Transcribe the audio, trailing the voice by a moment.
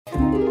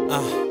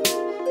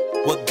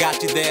What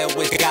got you there?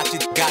 What got you?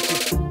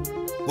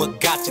 What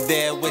got you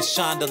there with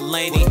Sean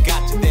Delaney? What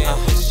got you there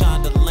with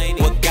Sean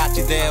Delaney? What got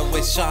you there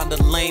with Sean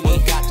Delaney?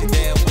 What got you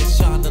there with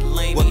Sean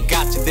Delaney? What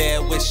got you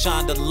there with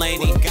Sean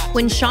Delaney?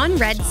 When Sean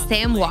read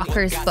Sam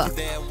Walker's book,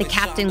 The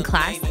Captain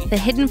Class, the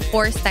hidden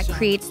force that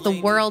creates the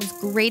world's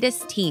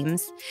greatest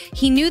teams,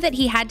 he knew that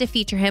he had to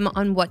feature him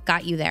on What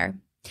Got You There.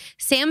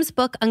 Sam's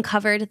book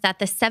uncovered that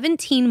the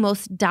 17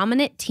 most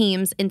dominant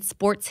teams in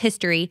sports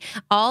history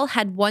all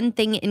had one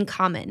thing in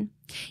common.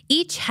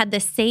 Each had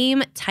the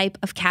same type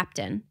of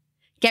captain.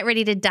 Get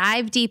ready to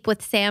dive deep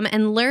with Sam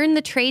and learn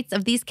the traits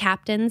of these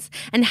captains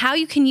and how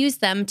you can use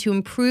them to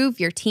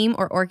improve your team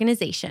or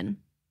organization.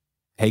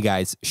 Hey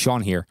guys,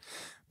 Sean here.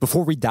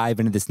 Before we dive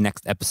into this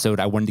next episode,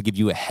 I wanted to give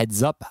you a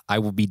heads up. I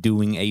will be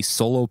doing a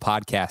solo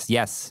podcast.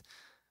 Yes,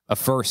 a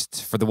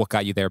first for the What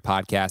Got You There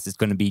podcast. It's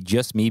going to be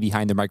just me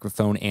behind the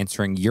microphone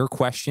answering your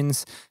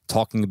questions,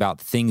 talking about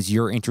things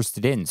you're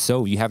interested in.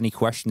 So if you have any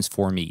questions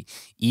for me,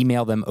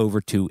 email them over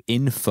to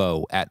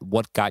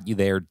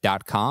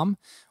info@whatgotyouthere.com,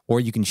 or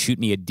you can shoot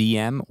me a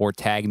DM or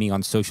tag me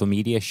on social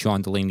media,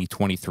 Sean Delaney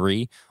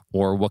 23,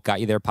 or What Got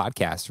You There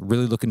podcast.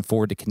 Really looking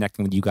forward to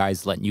connecting with you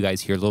guys, letting you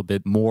guys hear a little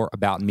bit more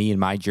about me and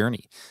my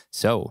journey.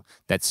 So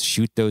let's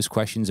shoot those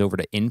questions over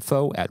to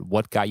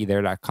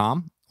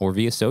info@whatgotyouthere.com or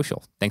via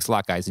social. Thanks a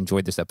lot, guys.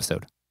 Enjoyed this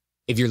episode.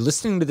 If you're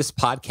listening to this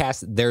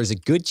podcast, there's a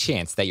good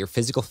chance that your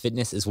physical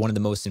fitness is one of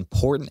the most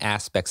important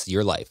aspects of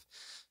your life.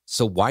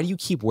 So why do you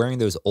keep wearing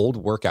those old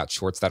workout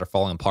shorts that are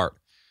falling apart?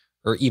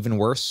 Or even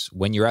worse,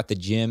 when you're at the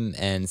gym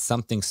and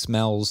something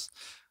smells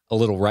a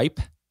little ripe?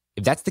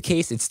 If that's the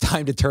case, it's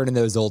time to turn in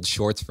those old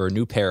shorts for a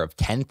new pair of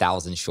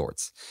 10,000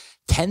 shorts.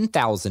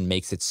 10,000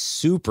 makes it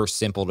super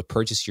simple to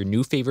purchase your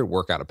new favorite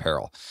workout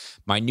apparel.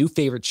 My new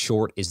favorite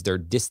short is their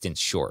distance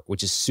short,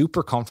 which is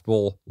super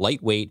comfortable,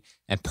 lightweight,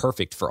 and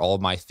perfect for all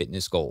of my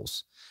fitness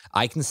goals.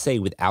 I can say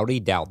without a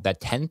doubt that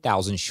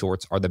 10,000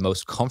 shorts are the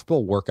most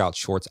comfortable workout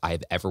shorts I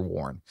have ever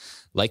worn.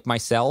 Like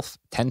myself,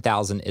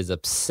 10,000 is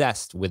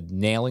obsessed with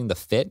nailing the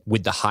fit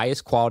with the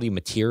highest quality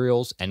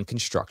materials and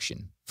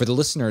construction. For the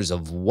listeners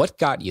of What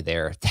Got You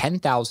There,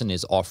 10,000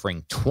 is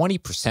offering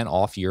 20%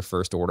 off your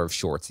first order of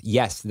shorts.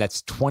 Yes,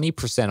 that's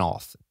 20%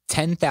 off.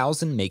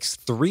 10,000 makes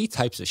 3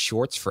 types of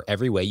shorts for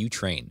every way you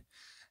train.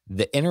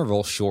 The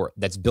interval short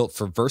that's built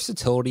for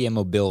versatility and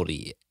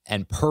mobility,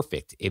 and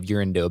perfect if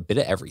you're into a bit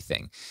of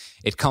everything.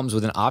 It comes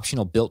with an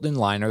optional built-in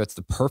liner that's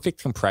the perfect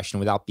compression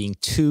without being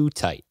too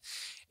tight.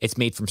 It's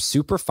made from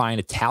super fine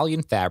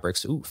Italian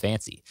fabrics. Ooh,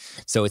 fancy.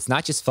 So it's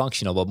not just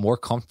functional, but more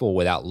comfortable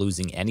without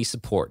losing any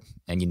support.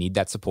 And you need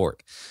that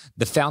support.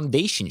 The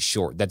foundation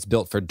short that's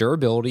built for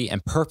durability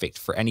and perfect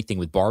for anything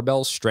with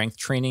barbells, strength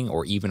training,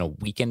 or even a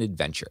weekend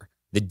adventure.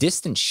 The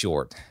distance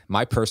short,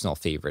 my personal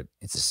favorite,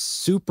 it's a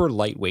super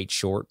lightweight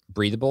short,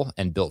 breathable,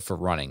 and built for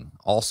running.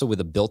 Also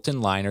with a built-in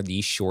liner,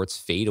 these shorts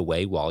fade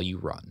away while you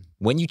run.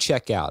 When you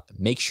check out,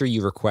 make sure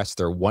you request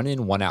their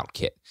one-in, one-out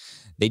kit.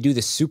 They do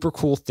this super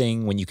cool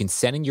thing when you can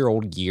send in your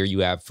old gear you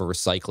have for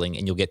recycling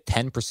and you'll get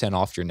 10%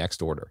 off your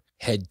next order.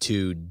 Head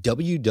to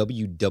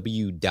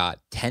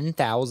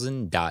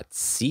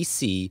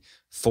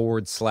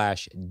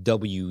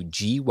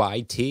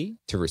www.10000cc/WGYT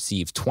to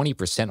receive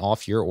 20%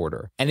 off your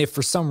order. And if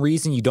for some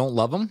reason you don't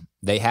love them,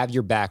 they have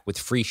your back with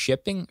free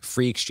shipping,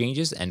 free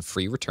exchanges, and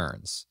free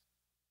returns.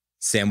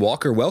 Sam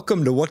Walker,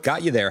 welcome to What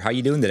Got You There. How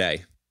you doing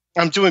today?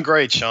 I'm doing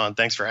great, Sean.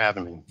 Thanks for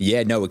having me.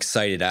 Yeah, no,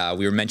 excited.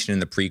 We were mentioning in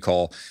the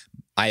pre-call,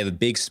 I have a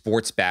big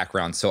sports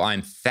background, so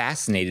I'm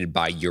fascinated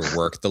by your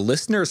work. The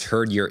listeners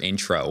heard your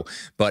intro,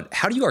 but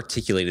how do you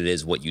articulate it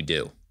as what you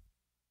do?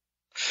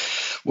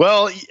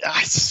 Well,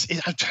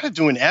 I'm trying to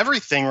doing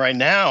everything right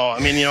now. I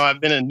mean, I've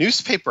been a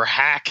newspaper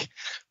hack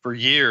for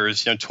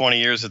years, 20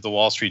 years at the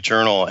Wall Street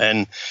Journal.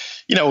 And,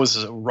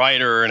 was a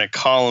writer and a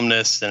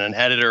columnist and an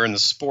editor and the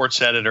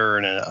sports editor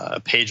and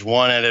a page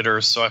one editor.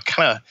 So I've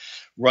kind of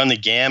run the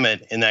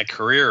gamut in that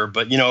career.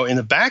 But, in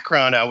the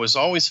background, I was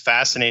always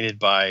fascinated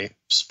by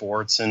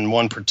sports and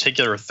one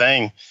particular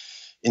thing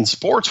in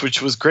sports,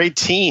 which was great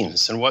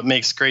teams and what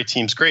makes great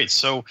teams great.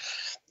 So,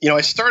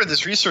 I started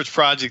this research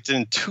project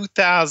in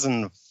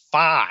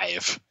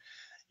 2005,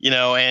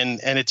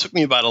 and it took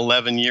me about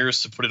 11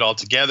 years to put it all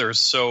together.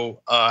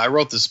 So I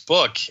wrote this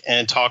book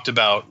and talked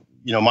about,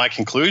 my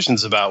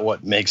conclusions about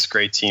what makes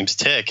great teams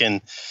tick.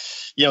 And,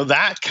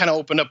 that kind of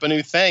opened up a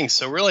new thing.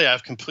 So really,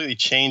 I've completely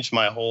changed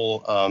my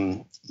whole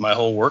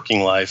working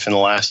life in the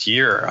last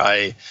year.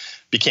 I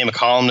became a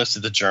columnist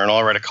at the Journal.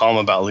 I read a column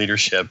about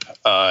leadership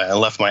and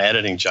left my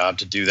editing job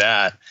to do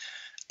that.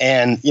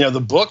 And,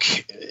 the book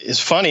is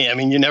funny. I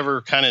mean, you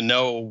never kind of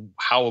know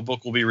how a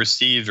book will be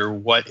received or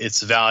what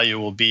its value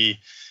will be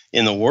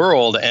in the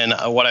world. And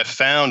what I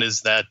found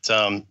is that,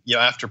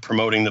 after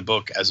promoting the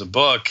book as a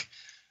book,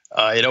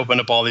 it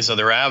opened up all these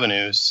other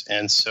avenues.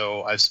 And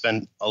so I've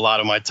spent a lot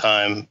of my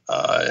time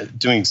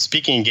doing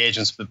speaking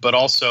engagements, but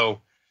also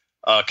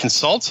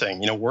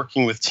consulting,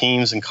 working with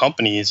teams and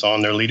companies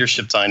on their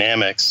leadership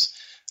dynamics.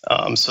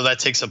 So that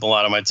takes up a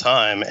lot of my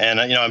time. And,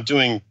 I'm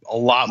doing a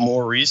lot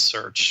more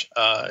research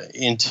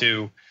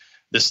into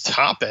this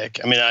topic.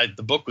 I mean,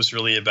 the book was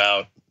really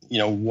about,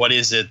 what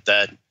is it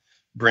that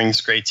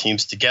brings great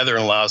teams together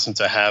and allows them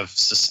to have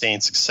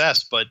sustained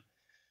success. But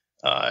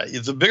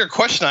the bigger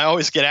question I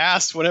always get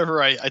asked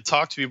whenever I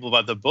talk to people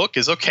about the book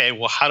is, okay,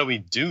 well, how do we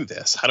do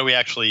this? How do we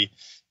actually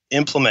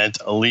implement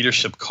a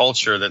leadership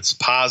culture that's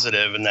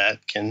positive and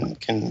that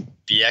can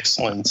be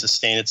excellent and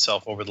sustain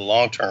itself over the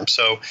long term?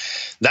 So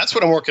that's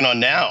what I'm working on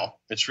now.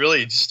 It's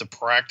really just a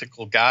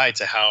practical guide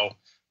to how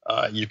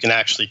you can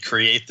actually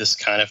create this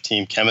kind of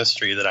team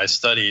chemistry that I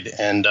studied,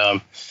 and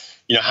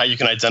how you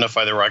can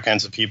identify the right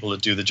kinds of people to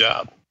do the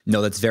job.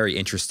 No, that's very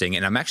interesting.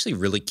 And I'm actually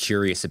really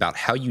curious about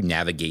how you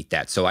navigate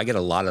that. So I get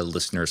a lot of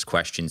listeners'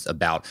 questions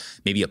about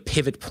maybe a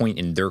pivot point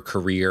in their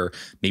career.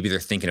 Maybe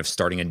they're thinking of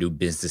starting a new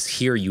business.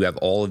 Here you have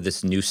all of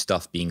this new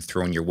stuff being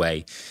thrown your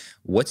way.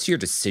 What's your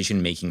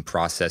decision-making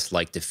process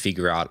like to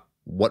figure out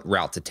what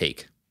route to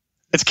take?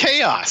 It's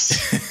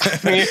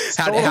chaos. I mean,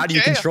 how do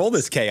you control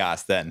this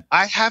chaos then?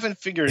 I haven't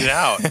figured it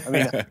out. I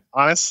mean,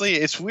 honestly,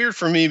 it's weird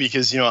for me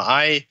because,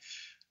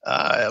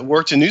 I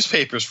worked in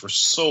newspapers for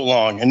so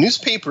long, and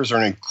newspapers are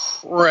an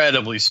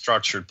incredibly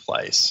structured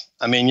place.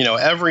 I mean,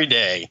 every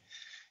day,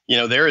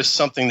 there is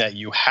something that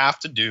you have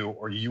to do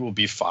or you will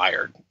be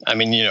fired. I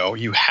mean,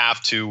 you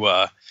have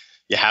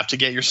to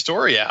get your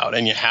story out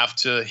and you have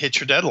to hit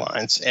your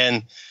deadlines.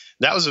 And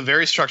that was a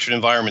very structured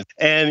environment.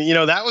 And,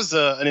 that was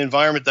an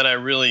environment that I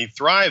really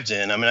thrived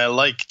in. I mean, I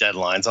like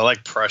deadlines. I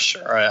like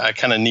pressure. I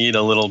kind of need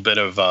a little bit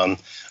of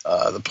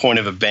the point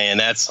of a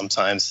bayonet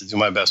sometimes to do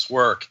my best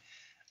work.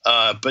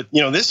 But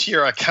this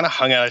year I kind of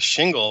hung out a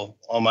shingle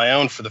on my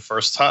own for the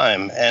first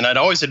time. And I'd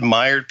always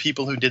admired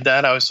people who did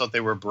that. I always thought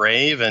they were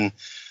brave, and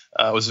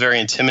was very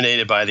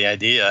intimidated by the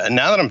idea. And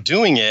now that I'm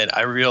doing it,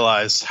 I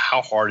realize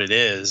how hard it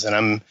is. And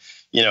I'm,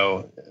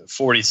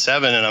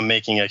 47, and I'm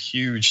making a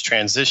huge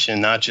transition,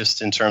 not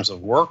just in terms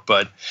of work,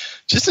 but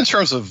just in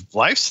terms of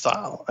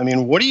lifestyle. I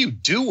mean, what do you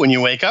do when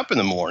you wake up in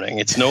the morning?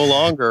 It's no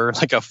longer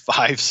like a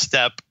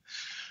 5-step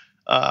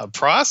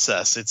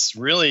process. It's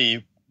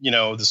really,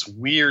 this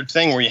weird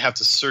thing where you have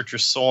to search your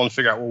soul and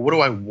figure out, well, what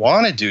do I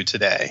want to do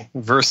today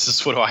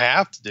versus what do I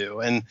have to do?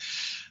 And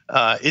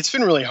it's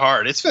been really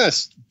hard. It's been a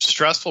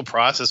stressful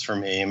process for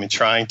me. I mean,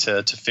 trying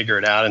to figure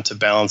it out and to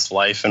balance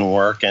life and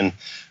work, and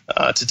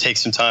to take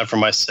some time for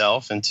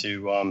myself, and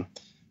to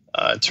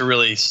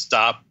really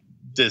stop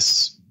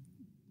this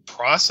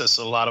process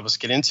that a lot of us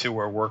get into,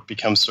 where work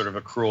becomes sort of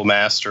a cruel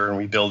master and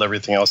we build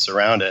everything else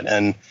around it.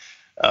 And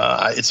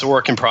it's a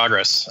work in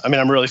progress. I mean,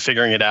 I'm really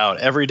figuring it out.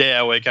 Every day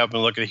I wake up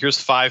and look at, here's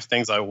 5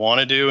 things I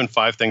want to do and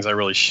 5 things I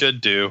really should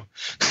do.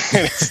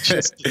 And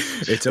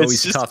it's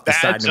always tough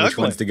deciding which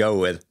ones to go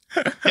with.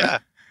 Yeah.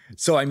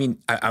 So, I mean,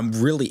 I'm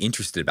really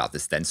interested about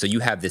this then. So you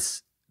have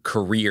this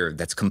career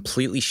that's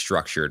completely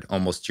structured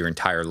almost your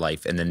entire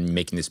life, and then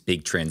making this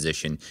big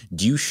transition.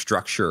 Do you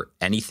structure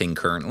anything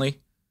currently?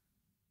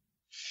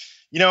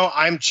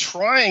 I'm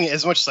trying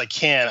as much as I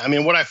can. I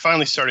mean, what I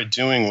finally started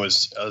doing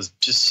was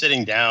just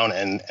sitting down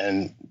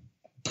and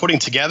putting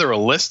together a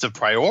list of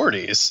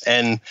priorities.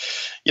 And,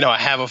 I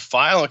have a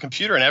file on a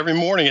computer, and every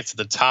morning it's at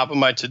the top of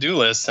my to-do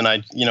list. And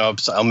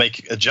I'll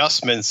make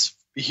adjustments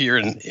here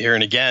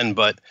and again.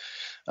 But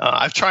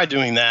I've tried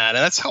doing that,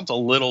 and that's helped a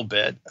little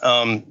bit.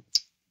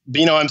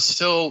 But, I'm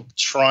still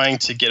trying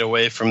to get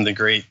away from the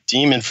great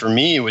demon for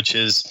me, which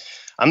is,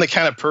 I'm the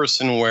kind of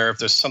person where if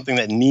there's something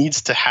that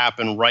needs to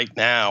happen right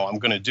now, I'm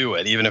going to do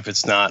it, even if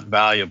it's not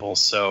valuable.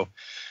 So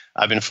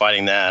I've been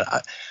fighting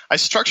that. I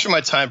structure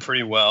my time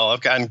pretty well.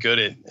 I've gotten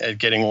good at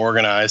getting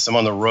organized. I'm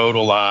on the road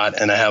a lot,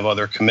 and I have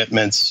other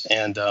commitments,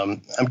 and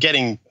I'm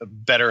getting a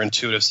better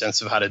intuitive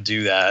sense of how to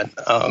do that.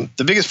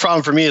 The biggest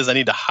problem for me is I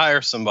need to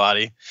hire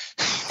somebody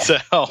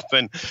to help.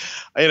 And,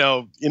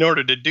 in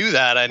order to do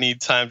that, I need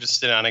time to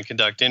sit down and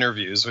conduct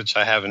interviews, which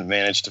I haven't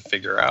managed to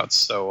figure out.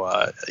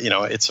 So,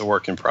 it's a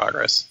work in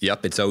progress.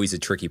 Yep. It's always a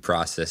tricky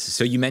process.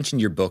 So you mentioned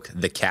your book,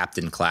 The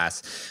Captain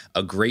Class,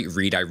 a great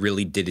read. I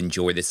really did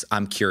enjoy this.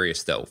 I'm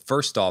curious though.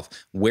 First off,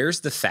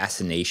 where's the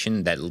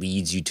fascination that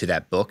leads you to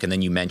that book? And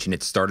then you mentioned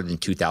it started in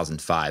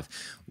 2005.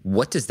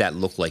 What does that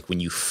look like when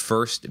you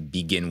first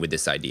begin with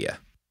this idea?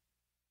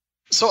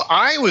 So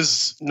I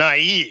was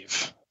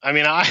naive. I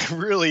mean, I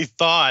really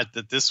thought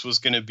that this was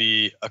going to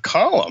be a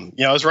column.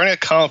 I was writing a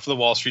column for the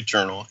Wall Street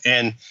Journal,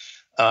 and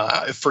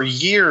for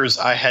years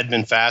I had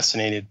been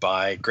fascinated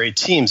by great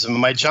teams. And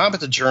my job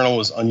at the Journal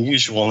was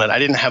unusual in that I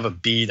didn't have a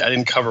beat. I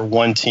didn't cover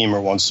one team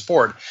or one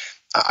sport.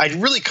 I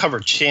really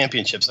covered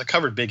championships. I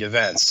covered big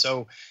events.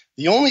 So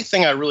the only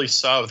thing I really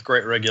saw with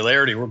great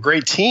regularity were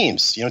great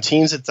teams,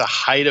 teams at the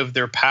height of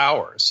their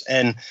powers.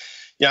 And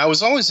I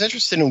was always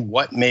interested in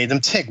what made them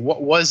tick.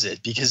 What was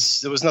it? Because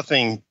there was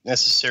nothing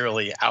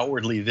necessarily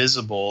outwardly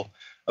visible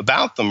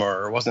about them,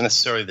 or it wasn't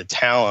necessarily the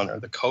talent or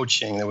the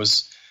coaching.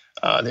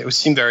 It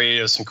seemed very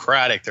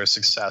idiosyncratic, their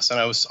success, and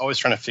I was always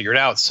trying to figure it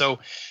out. So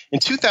in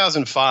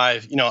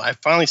 2005, I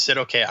finally said,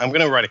 okay, I'm going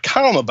to write a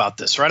column about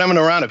this, right? I'm going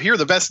to round up, here are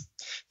the best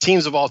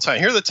teams of all time.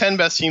 Here are the 10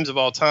 best teams of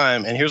all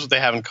time, and here's what they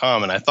have in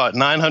common. I thought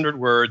 900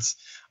 words.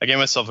 I gave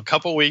myself a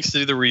couple weeks to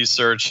do the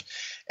research.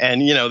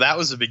 And, that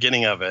was the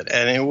beginning of it.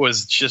 And it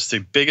was just the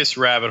biggest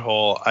rabbit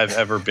hole I've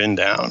ever been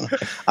down.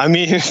 I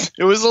mean,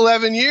 it was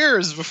 11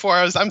 years before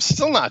I'm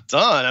still not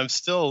done. I'm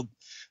still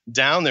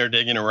down there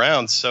digging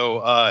around.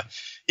 So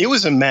it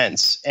was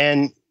immense.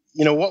 And,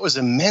 what was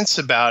immense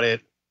about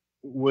it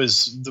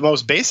was the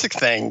most basic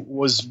thing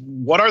was,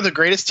 what are the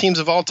greatest teams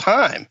of all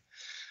time?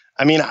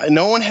 I mean,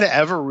 no one had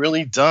ever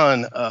really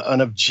done an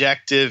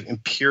objective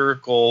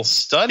empirical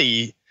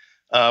study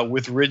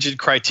with rigid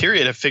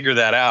criteria to figure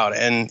that out.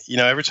 And,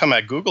 every time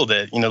I Googled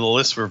it, the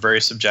lists were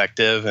very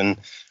subjective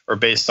or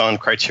based on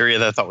criteria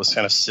that I thought was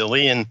kind of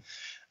silly. And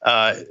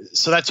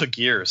so that took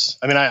years.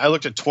 I mean, I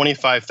looked at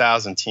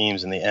 25,000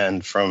 teams in the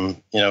end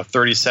from,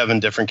 37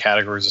 different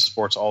categories of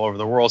sports all over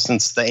the world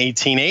since the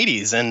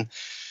 1880s. And,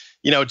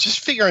 just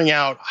figuring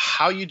out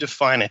how you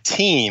define a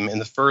team in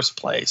the first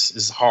place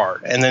is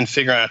hard. And then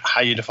figuring out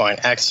how you define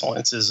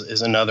excellence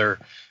is another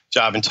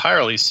job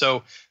entirely.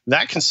 So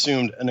that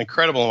consumed an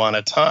incredible amount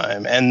of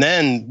time. And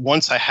then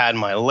once I had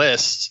my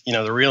list,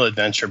 the real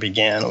adventure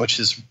began, which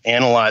is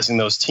analyzing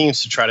those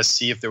teams to try to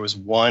see if there was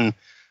one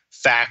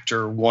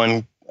factor,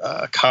 one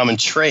common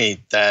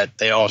trait that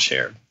they all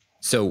shared.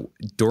 So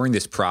during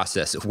this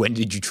process, when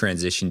did you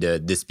transition to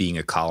this being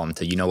a column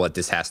to,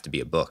 this has to be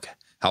a book?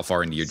 How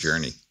far into your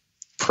journey?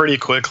 Pretty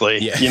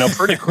quickly,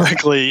 pretty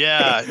quickly.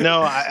 Yeah.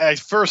 No, I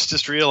first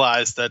just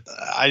realized that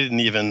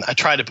I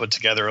tried to put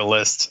together a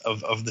list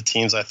of the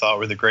teams I thought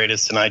were the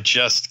greatest, and I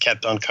just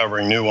kept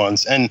uncovering new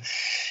ones. And,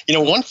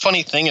 one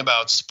funny thing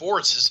about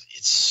sports is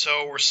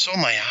we're so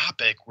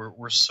myopic.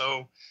 We're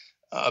so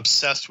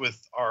obsessed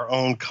with our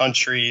own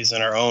countries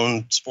and our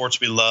own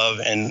sports we love.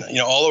 And,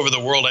 all over the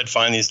world, I'd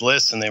find these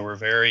lists, and they were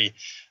very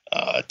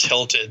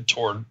tilted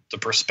toward the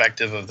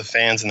perspective of the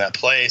fans in that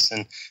place.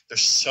 And there's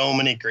so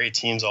many great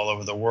teams all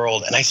over the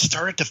world. And I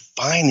started to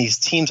find these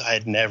teams I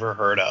had never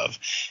heard of.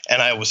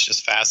 And I was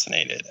just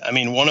fascinated. I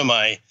mean, one of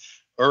my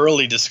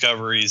early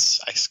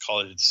discoveries, I call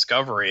it a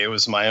discovery. It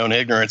was my own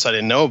ignorance. I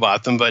didn't know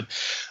about them. But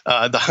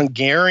the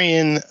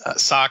Hungarian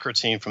soccer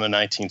team from the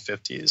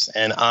 1950s.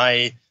 And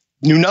I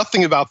knew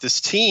nothing about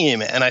this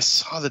team. And I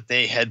saw that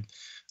they had,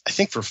 I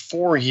think for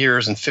 4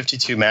 years and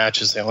 52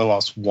 matches, they only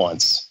lost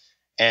once.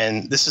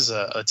 And this is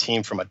a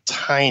team from a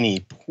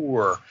tiny,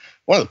 one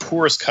of the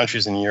poorest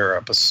countries in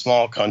Europe, a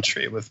small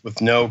country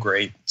with no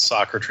great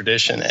soccer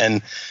tradition.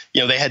 And,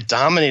 they had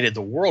dominated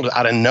the world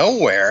out of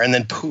nowhere, and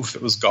then poof,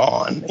 it was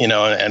gone,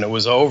 and it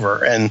was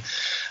over. And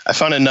I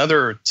found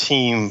another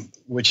team,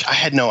 which I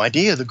had no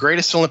idea, the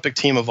greatest Olympic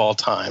team of all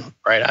time,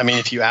 right? I mean,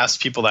 if you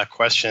ask people that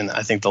question,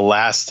 I think the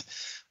last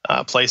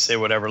place they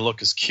would ever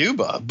look is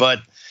Cuba. But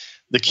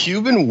the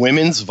Cuban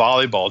women's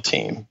volleyball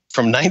team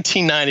from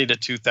 1990 to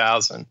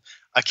 2000,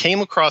 I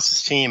came across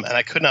this team and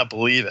I could not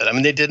believe it. I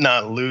mean, they did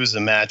not lose a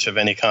match of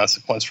any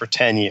consequence for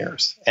 10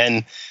 years.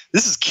 And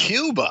this is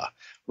Cuba,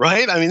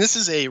 right? I mean, this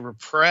is a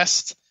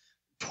repressed,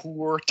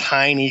 poor,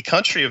 tiny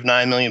country of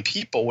 9 million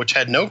people, which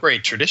had no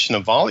great tradition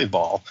of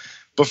volleyball,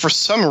 but for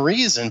some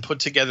reason put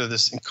together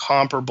this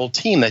incomparable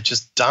team that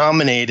just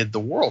dominated the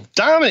world,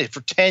 dominated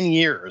for 10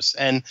 years.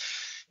 And,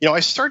 I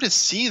started to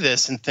see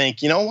this and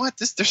think, you know what,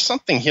 there's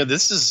something here.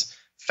 This is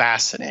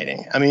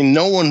fascinating. I mean,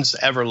 no one's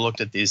ever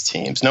looked at these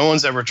teams. No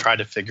one's ever tried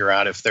to figure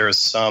out if there is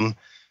something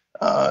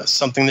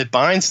that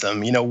binds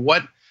them.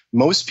 What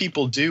most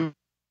people do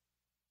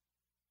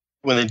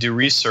when they do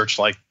research,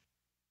 like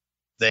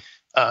they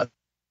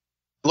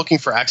looking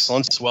for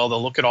excellence. Well,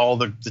 they'll look at all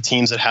the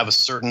teams that have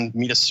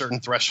meet a certain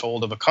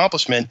threshold of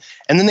accomplishment,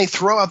 and then they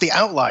throw out the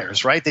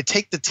outliers, right? They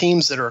take the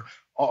teams that are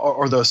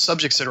or the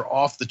subjects that are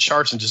off the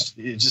charts and just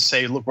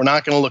say, look, we're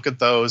not going to look at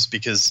those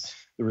because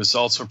the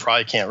results we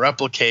probably can't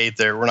replicate.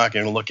 We're not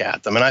going to look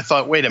at them. And I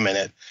thought, wait a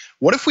minute,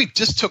 what if we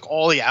just took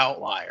all the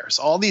outliers,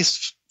 all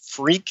these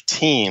freak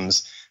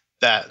teams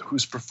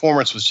whose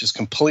performance was just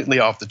completely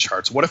off the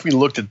charts? What if we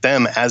looked at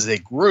them as a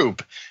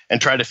group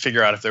and tried to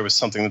figure out if there was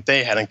something that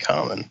they had in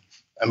common?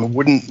 I mean,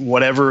 wouldn't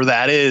whatever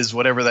that is,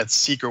 whatever that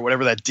secret,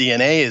 whatever that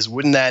DNA is,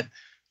 wouldn't that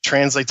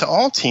translate to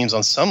all teams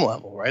on some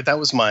level, right? That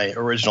was my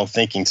original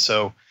thinking.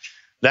 So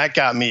that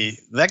got me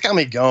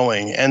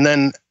going. And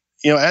then,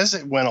 as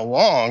it went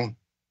along,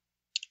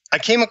 I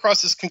came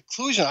across this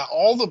conclusion.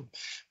 All the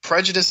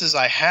prejudices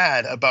I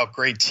had about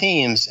great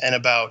teams and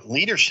about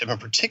leadership in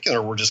particular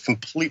were just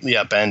completely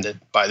upended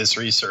by this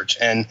research.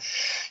 And,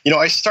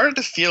 I started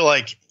to feel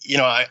like,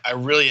 I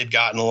really had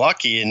gotten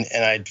lucky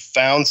and I'd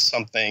found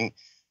something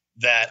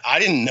that I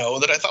didn't know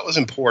that I thought was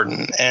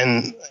important.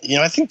 And,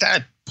 I think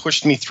that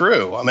pushed me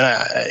through. I mean,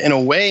 in a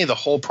way, the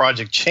whole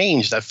project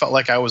changed. I felt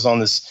like I was on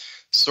this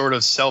sort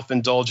of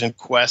self-indulgent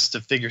quest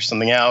to figure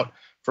something out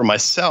for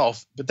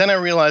myself. But then I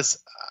realized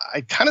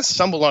I kind of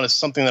stumbled onto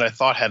something that I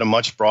thought had a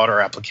much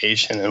broader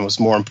application and was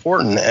more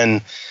important.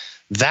 And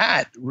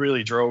that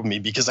really drove me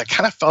because I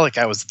kind of felt like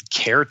I was the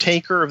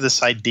caretaker of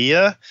this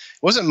idea.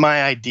 It wasn't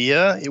my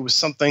idea. It was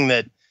something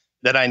that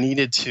I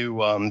needed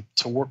to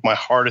work my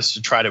hardest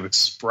to try to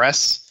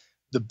express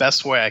the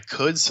best way I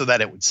could so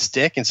that it would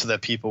stick and so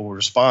that people would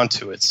respond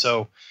to it.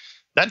 So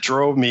that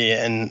drove me.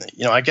 And,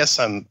 I guess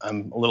I'm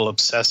a little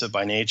obsessive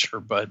by nature,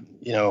 but,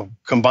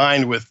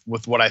 combined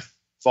with what I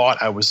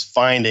thought I was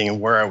finding and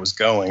where I was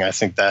going, I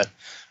think that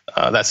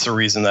that's the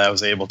reason that I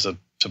was able to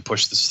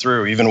push this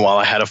through, even while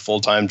I had a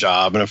full-time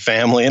job and a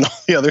family and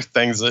all the other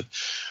things that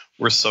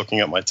were soaking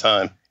up my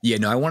time. Yeah,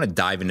 no, I want to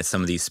dive into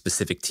some of these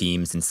specific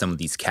teams and some of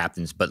these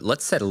captains, but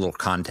let's set a little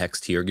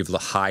context here, give a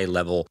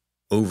high-level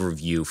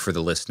overview for the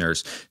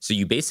listeners. So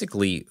you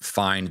basically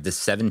find the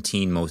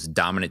 17 most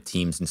dominant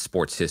teams in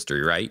sports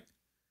history, right?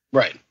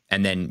 Right.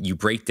 And then you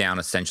break down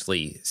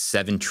essentially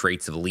 7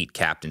 traits of elite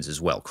captains as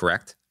well,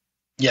 correct?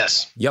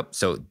 Yes. Yep.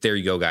 So there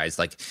you go, guys.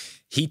 Like,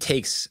 he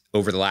takes,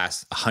 over the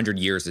last 100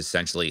 years,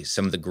 essentially,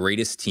 some of the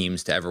greatest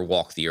teams to ever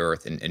walk the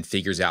earth and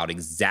figures out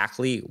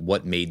exactly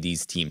what made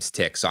these teams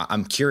tick. So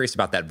I'm curious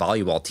about that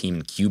volleyball team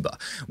in Cuba.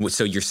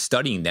 So you're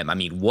studying them. I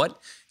mean,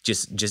 what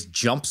just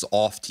jumps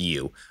off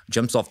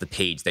the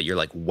page that you're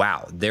like,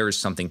 wow, there is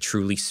something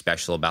truly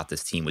special about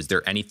this team? Was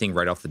there anything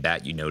right off the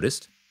bat you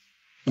noticed?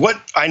 What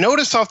I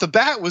noticed off the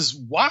bat was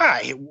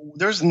why.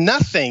 There's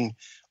nothing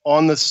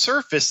on the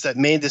surface that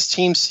made this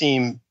team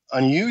seem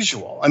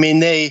unusual. I mean,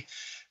 they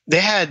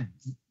had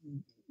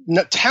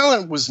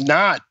talent was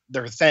not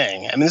their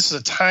thing. I mean, this is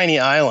a tiny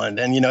island,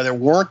 and there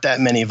weren't that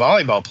many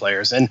volleyball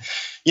players. And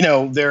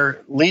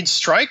their lead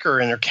striker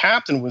and their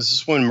captain was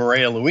this woman,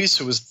 Maria Luis,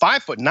 who was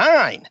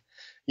 5'9".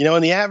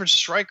 And the average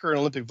striker in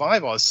Olympic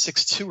volleyball is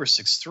 6'2" or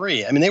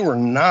 6'3". I mean, they were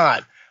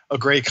not a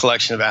great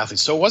collection of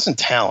athletes, so it wasn't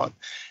talent.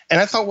 And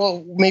I thought,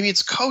 well, maybe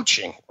it's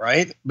coaching,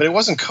 right? But it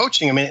wasn't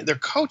coaching. I mean, their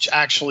coach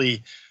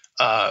actually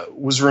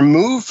was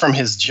removed from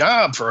his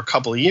job for a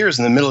couple of years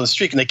in the middle of the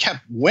streak, and they kept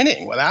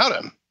winning without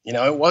him.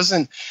 It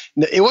wasn't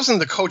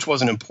the coach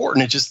wasn't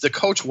important. It just the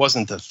coach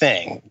wasn't the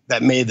thing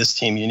that made this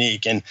team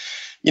unique. And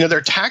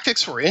their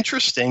tactics were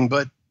interesting,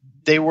 but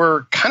they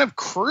were kind of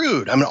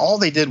crude. I mean, all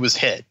they did was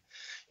hit.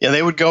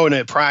 They would go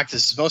into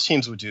practice. Most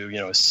teams would do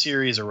a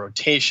series, a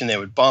rotation. They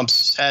would bump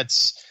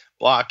sets,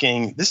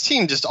 blocking. This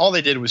team just all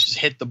they did was just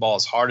hit the ball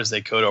as hard as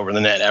they could over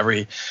the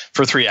net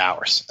for 3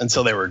 hours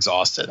until they were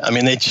exhausted. I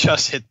mean, they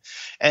just hit,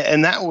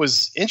 and that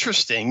was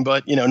interesting,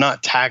 but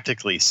not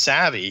tactically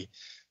savvy.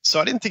 So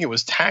I didn't think it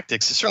was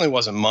tactics. It certainly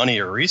wasn't money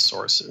or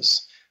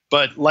resources.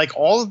 But like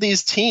all of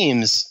these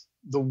teams,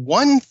 the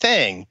one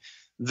thing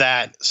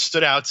that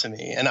stood out to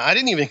me, and I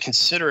didn't even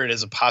consider it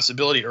as a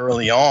possibility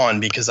early on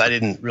because I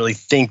didn't really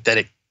think that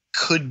it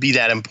could be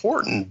that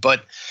important.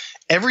 But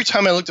every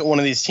time I looked at one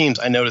of these teams,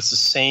 I noticed the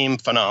same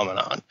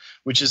phenomenon,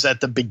 which is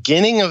that the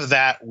beginning of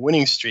that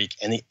winning streak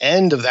and the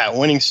end of that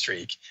winning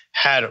streak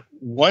had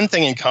one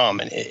thing in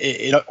common.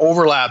 It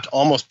overlapped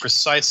almost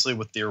precisely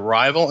with the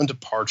arrival and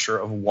departure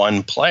of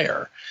one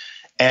player.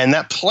 And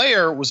that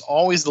player was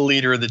always the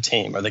leader of the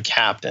team or the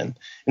captain.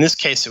 In this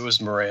case, it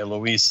was Maria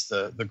Luis,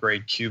 the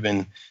great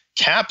Cuban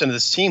captain of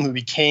this team, who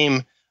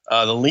became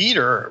the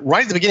leader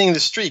right at the beginning of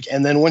the streak.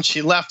 And then when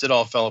she left, it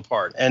all fell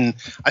apart. And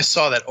I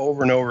saw that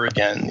over and over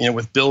again,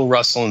 with Bill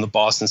Russell and the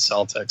Boston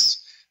Celtics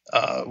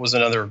was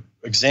another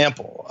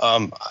example.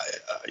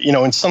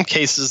 In some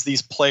cases,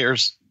 these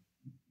players,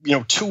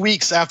 2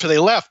 weeks after they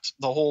left,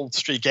 the whole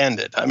streak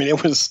ended. I mean,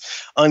 it was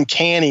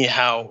uncanny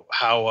how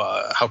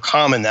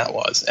common that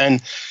was.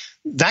 And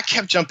that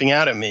kept jumping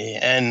out at me.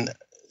 And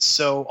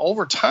so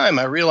over time,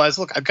 I realized,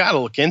 look, I've got to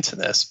look into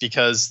this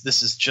because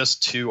this is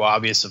just too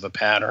obvious of a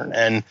pattern.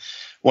 And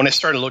when I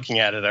started looking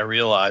at it, I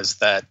realized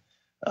that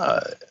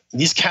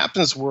these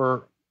captains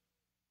were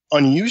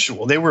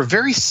unusual. They were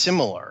very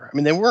similar. I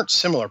mean, they weren't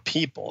similar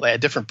people. They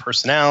had different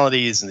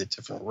personalities and they had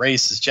different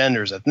races,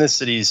 genders,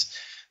 ethnicities.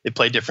 They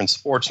played different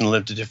sports and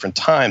lived at different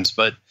times.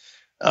 But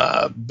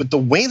the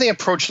way they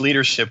approached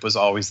leadership was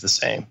always the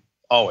same,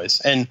 always.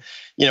 And,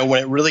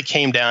 when it really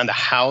came down to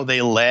how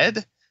they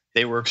led,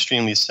 they were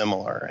extremely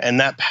similar. And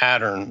that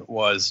pattern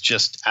was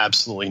just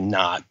absolutely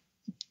not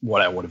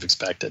what I would have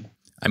expected.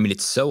 I mean,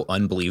 it's so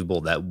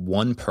unbelievable that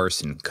one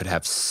person could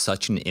have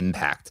such an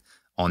impact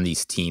on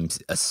these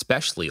teams,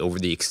 especially over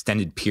the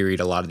extended period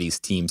a lot of these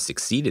teams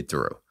succeeded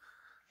through.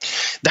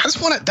 That's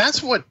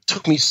what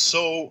took me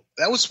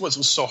that was what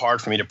was so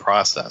hard for me to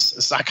process.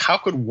 It's like, how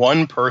could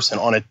one person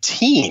on a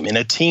team, in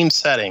a team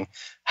setting,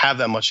 have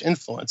that much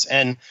influence?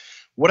 And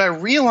what I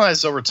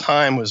realized over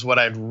time was what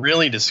I'd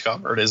really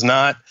discovered is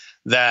not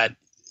that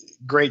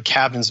great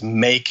captains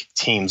make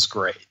teams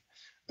great.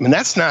 I mean,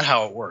 that's not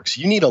how it works.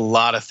 You need a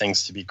lot of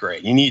things to be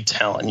great. You need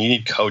talent, you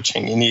need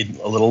coaching, you need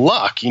a little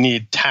luck, you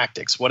need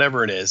tactics,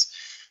 whatever it is.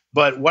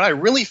 But what I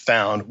really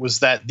found was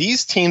that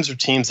these teams are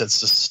teams that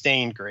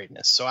sustained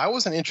greatness. So I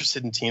wasn't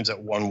interested in teams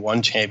that won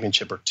one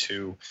championship or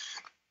two.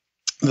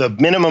 The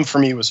minimum for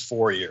me was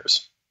 4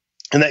 years.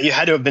 And that you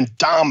had to have been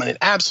dominant,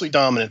 absolutely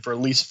dominant for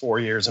at least 4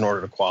 years in order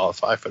to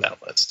qualify for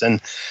that list.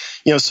 And,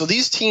 so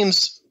these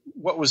teams,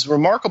 what was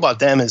remarkable about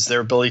them is their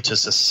ability to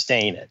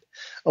sustain it.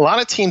 A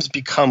lot of teams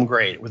become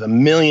great with a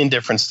million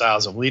different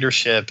styles of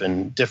leadership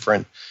and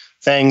different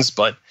things,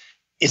 but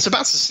it's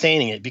about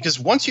sustaining it because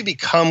once you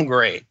become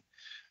great,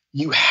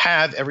 you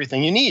have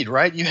everything you need,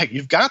 right?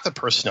 You've got the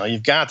personnel,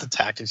 you've got the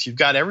tactics, you've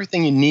got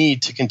everything you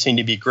need to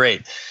continue to be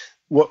great.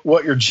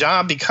 what your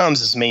job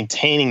becomes is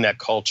maintaining that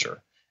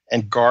culture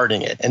and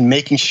guarding it and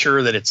making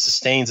sure that it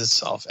sustains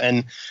itself.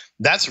 And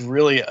that's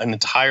really an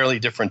entirely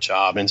different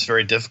job, and it's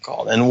very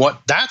difficult. And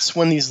that's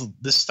when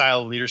this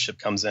style of leadership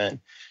comes in.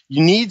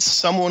 You need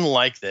someone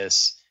like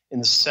this in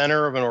the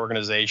center of an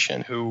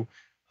organization who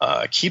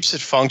keeps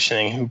it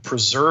functioning, who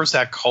preserves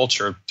that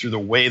culture through the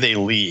way they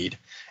lead,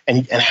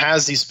 and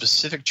has these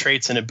specific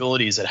traits and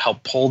abilities that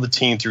help pull the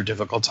team through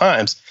difficult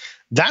times.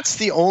 That's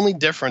the only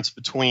difference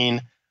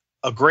between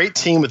a great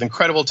team with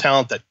incredible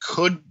talent that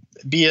could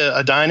be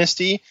a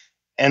dynasty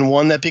and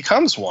one that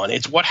becomes one.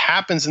 It's what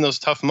happens in those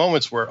tough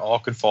moments where it all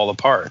could fall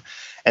apart.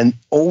 And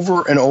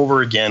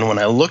over again, when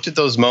I looked at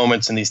those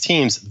moments in these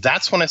teams,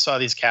 that's when I saw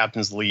these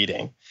captains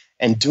leading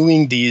and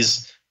doing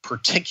these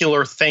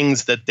particular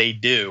things that they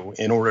do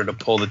in order to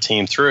pull the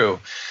team through.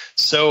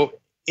 So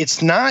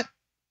it's not,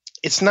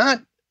 a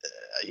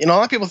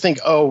lot of people think,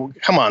 oh,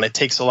 come on, it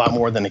takes a lot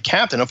more than a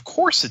captain. Of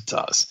course it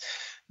does.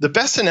 The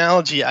best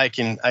analogy I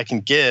can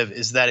give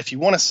is that if you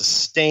want to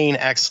sustain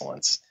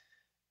excellence,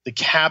 the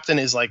captain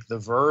is like the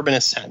verb in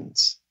a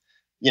sentence.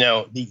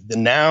 The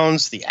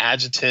nouns, the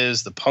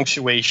adjectives, the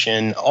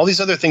punctuation, all these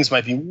other things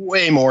might be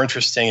way more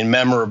interesting and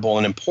memorable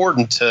and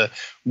important to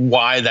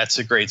why that's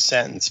a great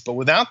sentence. But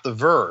without the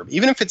verb,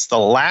 even if it's the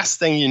last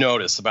thing you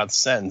notice about the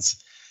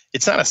sentence,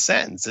 it's not a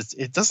sentence.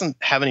 It doesn't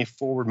have any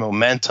forward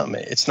momentum.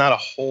 It's not a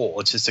whole.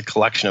 It's just a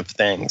collection of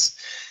things.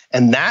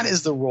 And that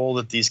is the role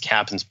that these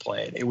captains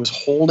played. It was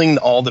holding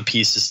all the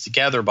pieces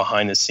together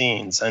behind the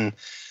scenes. And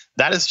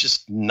that is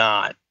just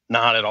not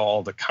at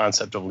all the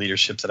concept of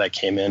leadership that I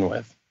came in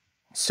with.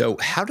 So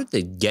how did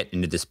they get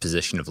into this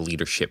position of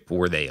leadership?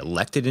 Were they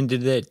elected into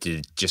it? Did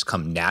it just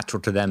come natural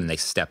to them and they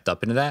stepped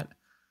up into that?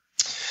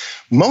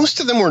 Most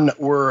of them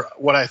were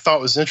what I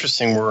thought was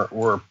interesting,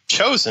 were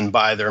chosen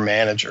by their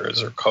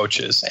managers or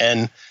coaches.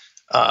 And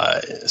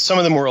some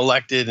of them were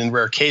elected in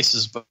rare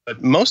cases, but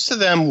most of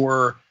them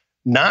were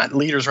not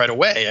leaders right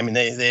away. I mean,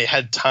 they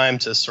had time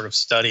to sort of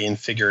study and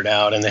figure it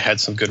out, and they had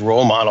some good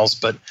role models.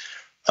 But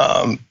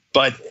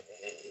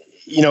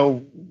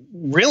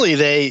really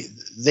they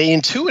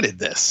intuited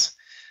this.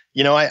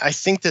 I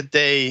think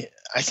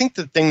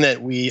the thing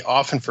that we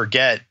often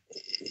forget,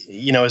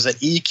 is that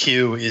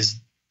EQ is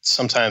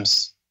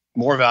sometimes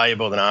more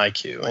valuable than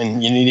IQ,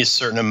 and you need a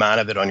certain amount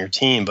of it on your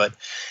team. But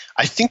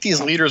I think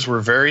these leaders were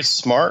very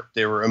smart.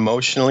 They were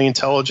emotionally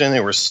intelligent.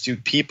 They were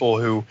astute people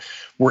who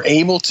were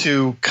able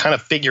to kind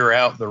of figure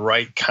out the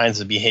right kinds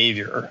of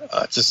behavior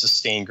to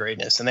sustain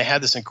greatness. And they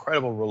had this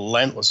incredible,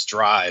 relentless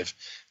drive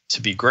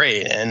to be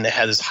great. And they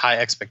had this high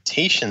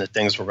expectation that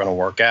things were going to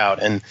work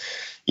out. And,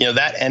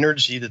 that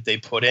energy that they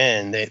put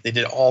in, they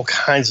did all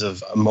kinds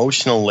of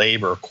emotional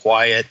labor,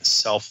 quiet,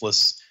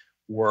 selfless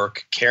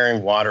work,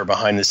 carrying water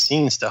behind the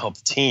scenes to help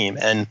the team.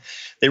 And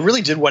they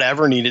really did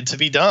whatever needed to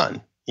be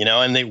done,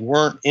 and they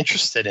weren't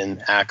interested in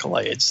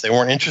accolades. They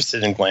weren't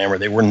interested in glamour.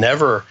 They were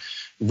never,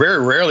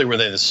 very rarely were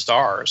they the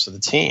stars of the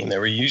team. They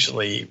were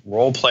usually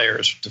role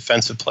players,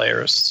 defensive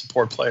players,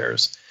 support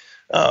players.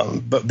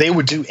 But they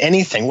would do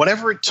anything,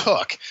 whatever it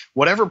took,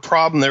 whatever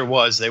problem there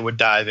was, they would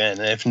dive in.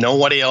 And if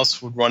nobody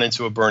else would run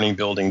into a burning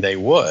building, they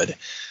would.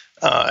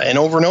 And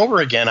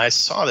over again, I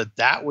saw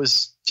that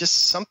was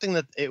just something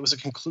that it was a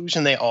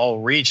conclusion they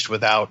all reached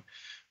without,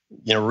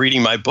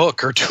 reading my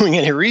book or doing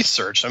any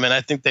research. I mean,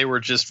 I think they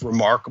were just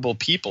remarkable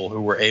people who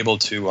were able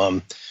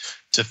to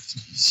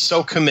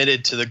so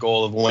committed to the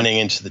goal of winning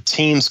and to the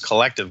team's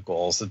collective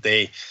goals that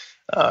they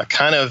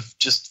kind of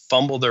just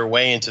fumbled their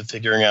way into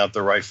figuring out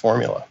the right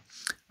formula.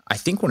 I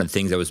think one of the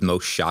things that was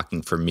most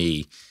shocking for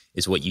me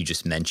is what you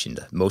just mentioned.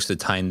 Most of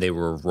the time they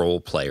were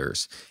role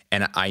players.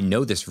 And I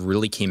know this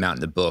really came out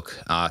in the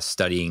book,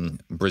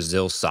 studying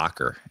Brazil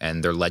soccer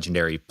and their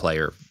legendary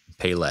player,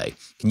 Pelé.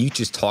 Can you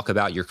just talk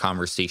about your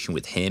conversation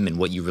with him and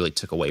what you really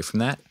took away from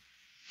that?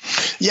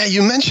 Yeah,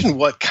 you mentioned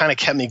what kind of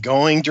kept me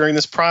going during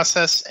this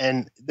process.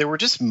 And there were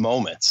just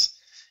moments,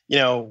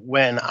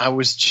 when I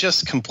was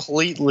just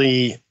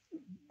completely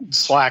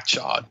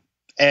slack-jawed.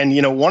 And,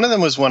 one of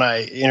them was when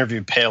I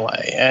interviewed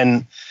Pelé.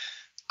 And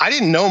I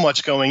didn't know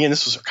much going in.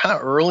 This was kind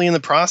of early in the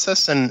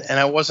process, and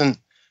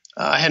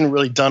I hadn't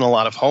really done a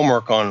lot of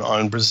homework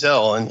on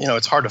Brazil. And,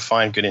 it's hard to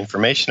find good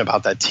information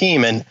about that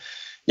team. And,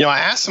 I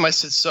asked him, I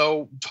said,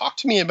 so talk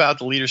to me about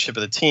the leadership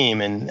of the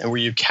team. And were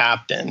you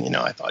captain?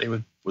 I thought he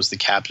was the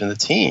captain of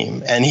the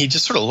team. And he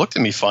just sort of looked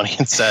at me funny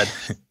and said,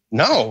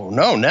 no,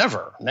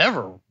 never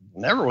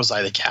was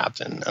I the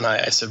captain. And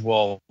I said,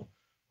 well,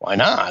 why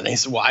not? And he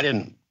said, well, I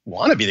didn't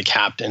want to be the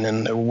captain,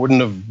 and it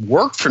wouldn't have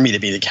worked for me to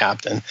be the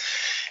captain.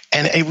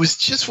 And it was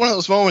just one of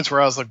those moments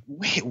where I was like,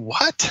 wait,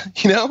 what?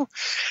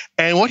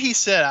 And what he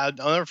said,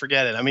 I'll never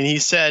forget it. I mean, he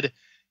said,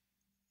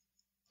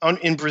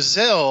 in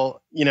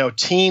Brazil,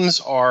 teams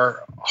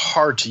are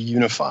hard to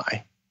unify.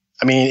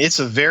 I mean, it's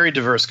a very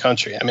diverse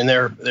country. I mean,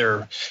 there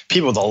are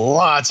people with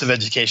lots of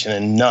education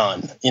and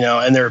none,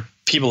 and there are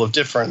people of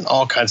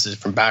all kinds of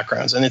different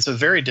backgrounds. And it's a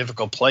very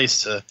difficult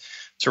place to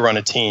run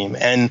a team.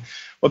 And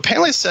what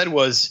Pelé said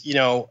was,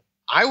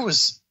 I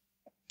was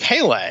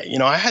Pele.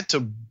 I had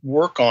to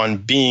work on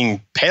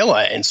being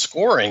Pele and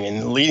scoring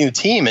and leading the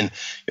team. And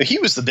he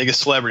was the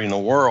biggest celebrity in the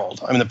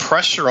world. I mean, the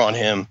pressure on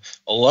him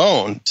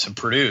alone to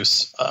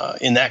produce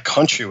in that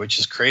country, which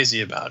is crazy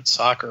about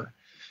soccer,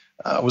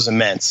 was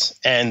immense.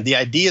 And the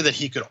idea that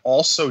he could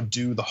also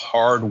do the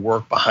hard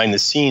work behind the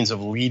scenes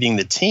of leading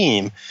the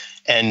team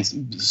and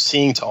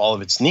seeing to all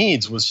of its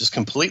needs was just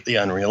completely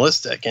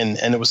unrealistic. And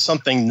it was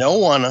something no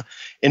one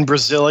in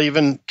Brazil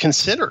even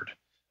considered.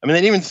 I mean,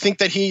 they didn't even think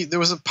that there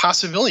was a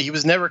possibility. He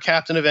was never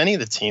captain of any of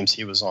the teams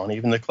he was on,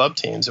 even the club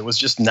teams. It was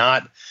just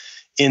not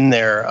in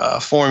their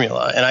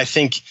formula. And I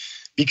think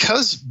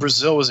because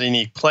Brazil was a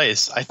unique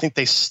place, I think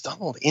they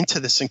stumbled into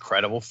this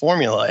incredible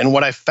formula. And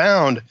what I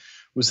found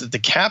was that the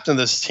captain of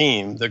this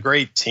team, the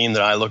great team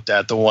that I looked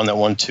at, the one that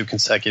won 2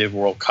 consecutive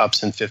World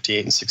Cups in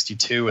 58 and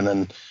 62, and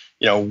then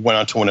went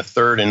on to win a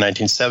third in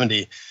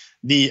 1970.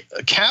 The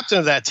captain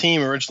of that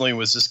team originally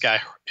was this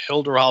guy,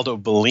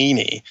 Hilderaldo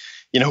Bellini,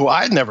 who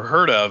I'd never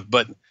heard of,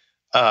 but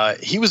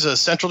he was a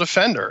central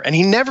defender, and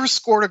he never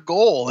scored a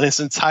goal in his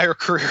entire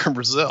career in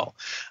Brazil.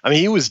 I mean,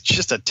 he was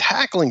just a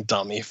tackling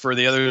dummy for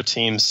the other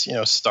team's,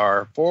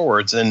 star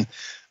forwards, and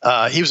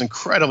he was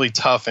incredibly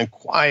tough and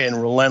quiet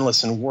and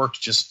relentless and worked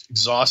just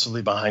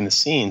exhaustively behind the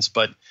scenes.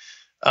 But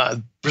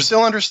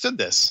Brazil understood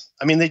this.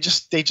 I mean, they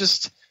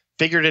just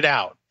figured it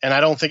out, and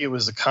I don't think it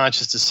was a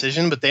conscious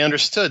decision, but they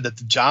understood that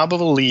the job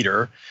of a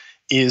leader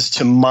is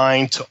to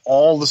mind to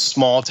all the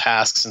small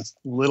tasks and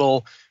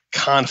little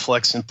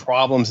conflicts and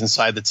problems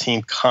inside the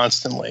team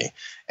constantly.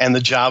 And the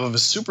job of a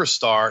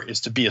superstar is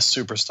to be a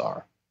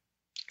superstar.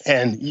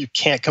 And you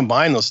can't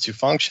combine those two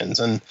functions.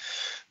 And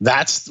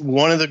that's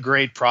one of the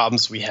great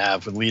problems we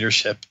have with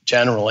leadership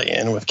generally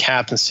and with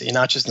captaincy,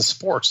 not just in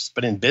sports,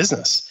 but in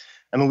business.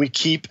 I mean, we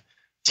keep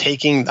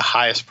taking the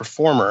highest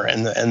performer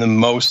and the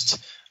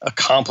most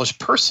accomplished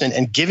person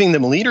and giving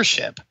them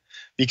leadership,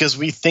 because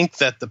we think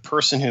that the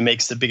person who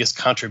makes the biggest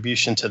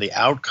contribution to the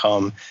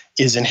outcome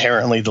is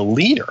inherently the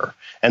leader,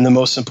 and the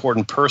most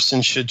important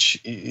person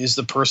is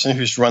the person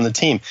who's run the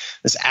team.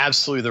 That's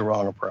absolutely the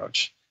wrong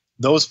approach.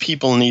 Those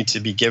people need to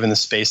be given the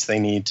space they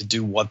need to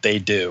do what they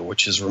do,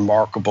 which is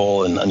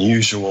remarkable and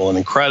unusual and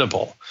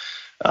incredible.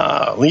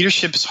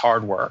 Leadership is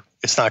hard work.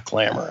 It's not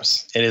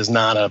glamorous. It is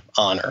not an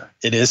honor.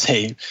 It is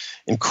a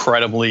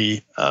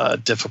incredibly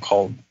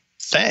difficult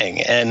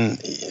thing, and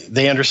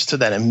they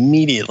understood that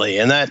immediately.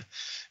 And that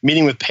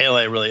meeting with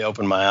Pele really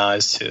opened my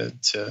eyes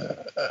to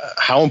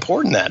how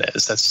important that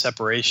is, that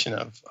separation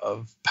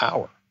of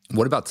power.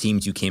 What about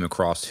teams you came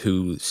across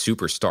who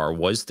superstar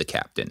was the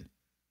captain?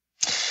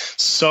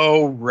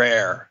 So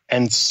rare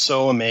and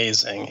so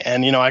amazing.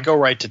 And, I go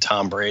right to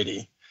Tom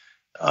Brady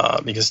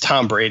because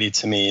Tom Brady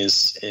to me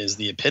is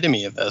the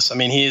epitome of this. I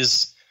mean,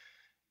 he's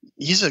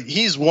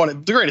one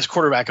of the greatest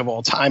quarterback of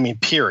all time,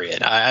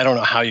 period. I don't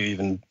know how you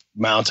even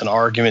mount an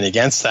argument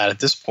against that at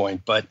this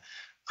point, but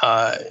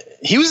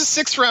he was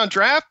a 6th round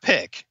draft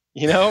pick.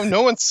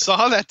 No one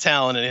saw that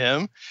talent in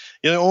him.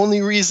 The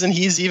only reason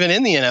he's even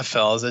in the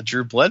NFL is that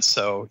Drew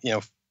Bledsoe,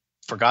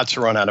 forgot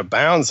to run out of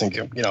bounds and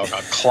got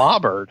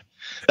clobbered.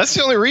 That's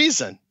the only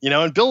reason.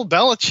 And Bill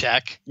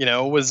Belichick,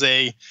 was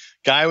a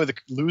guy with a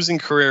losing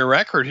career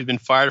record who'd been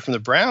fired from the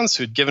Browns,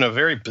 who'd given a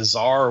very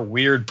bizarre,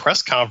 weird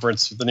press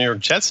conference with the New York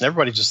Jets, and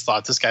everybody just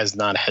thought this guy's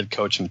not head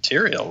coach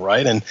material,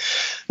 right? And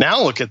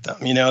now look at them.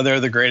 They're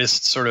the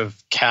greatest sort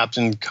of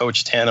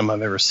captain-coach tandem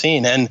I've ever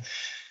seen. And,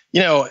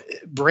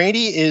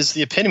 Brady is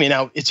the epitome.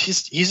 Now,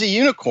 he's a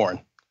unicorn.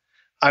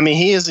 I mean,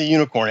 he is a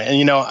unicorn.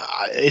 And,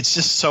 it's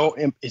just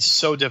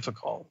so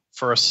difficult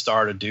for a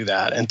star to do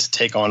that and to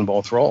take on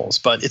both roles.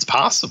 But it's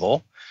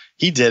possible.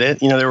 He did it.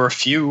 There were a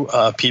few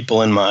people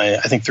I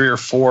think 3 or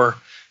 4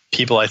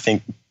 people I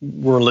think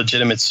were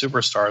legitimate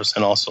superstars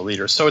and also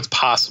leaders. So it's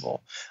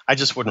possible. I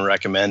just wouldn't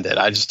recommend it.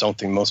 I just don't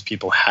think most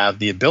people have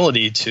the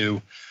ability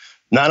to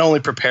not only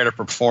prepare to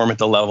perform at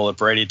the level that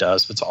Brady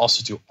does, but to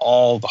also do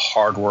all the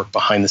hard work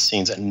behind the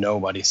scenes that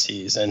nobody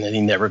sees and that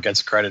he never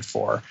gets credit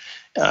for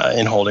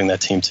in holding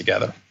that team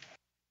together.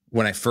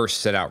 When I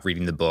first set out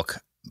reading the book,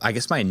 I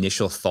guess my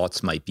initial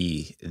thoughts might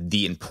be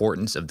the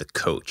importance of the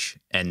coach.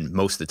 And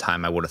most of the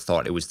time I would have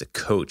thought it was the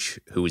coach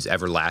who was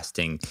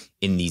everlasting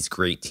in these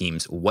great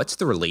teams. What's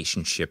the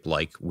relationship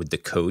like with the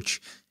coach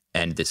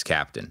and this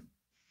captain?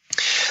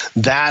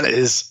 That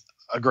is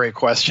a great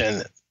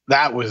question.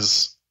 That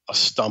was a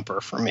stumper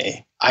for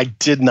me. I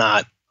did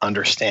not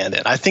understand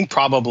it. I think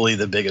probably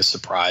the biggest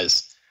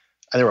surprise,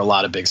 there were a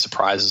lot of big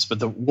surprises,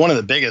 but one of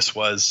the biggest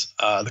was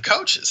the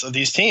coaches of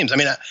these teams. I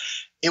mean,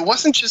 it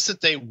wasn't just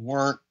that they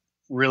weren't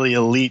really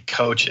elite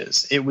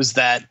coaches. It was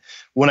that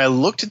when I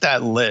looked at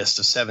that list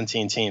of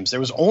 17 teams, there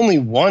was only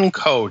one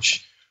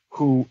coach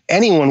who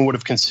anyone would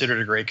have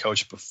considered a great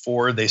coach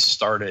before they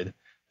started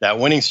that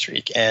winning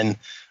streak. And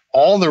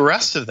all the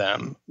rest of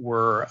them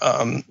were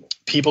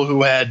people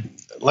who had,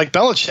 like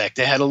Belichick,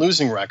 they had a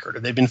losing record,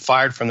 or they'd been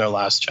fired from their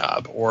last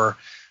job, or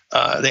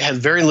they had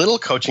very little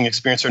coaching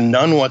experience or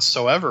none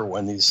whatsoever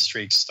when these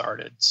streaks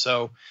started.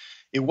 So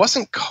it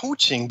wasn't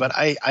coaching, but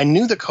I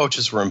knew the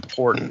coaches were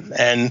important.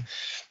 And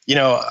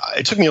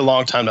it took me a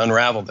long time to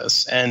unravel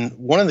this. And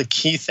one of the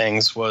key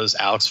things was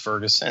Alex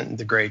Ferguson,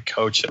 the great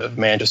coach of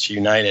Manchester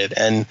United.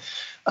 And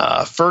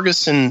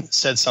Ferguson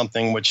said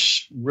something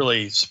which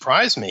really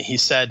surprised me. He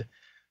said,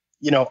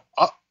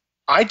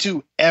 I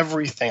do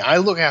everything. I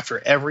look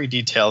after every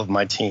detail of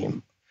my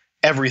team.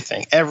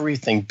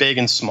 Everything, big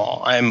and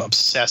small. I am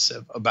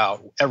obsessive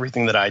about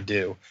everything that I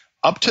do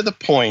up to the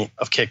point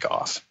of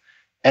kickoff.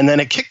 And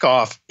then at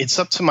kickoff, it's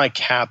up to my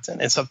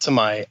captain. It's up to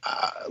my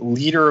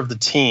leader of the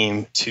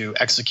team to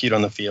execute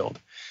on the field.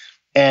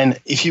 And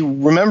if you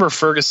remember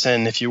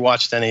Ferguson, if you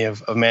watched any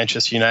of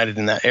Manchester United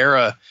in that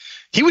era,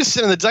 he would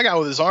sit in the dugout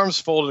with his arms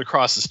folded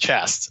across his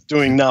chest,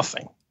 doing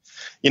nothing.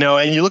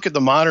 And you look at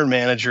the modern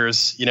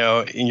managers,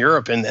 in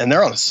Europe, and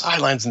they're on the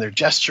sidelines and they're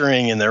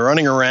gesturing and they're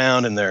running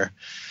around and they're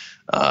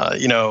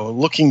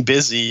looking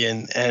busy.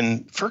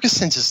 And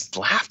Ferguson just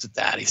laughed at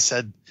that. He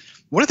said,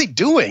 what are they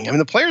doing? I mean,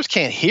 the players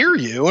can't hear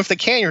you. If they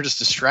can, you're just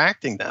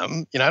distracting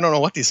them. I don't know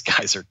what these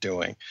guys are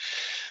doing.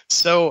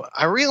 So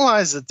I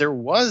realized that there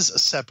was a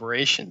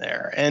separation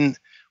there. And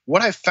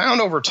what I found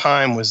over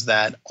time was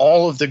that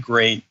all of the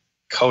great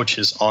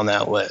coaches on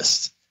that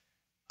list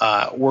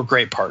were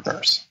great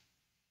partners.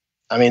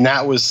 I mean,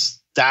 that was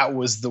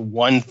the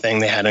one thing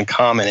they had in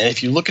common. And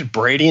if you look at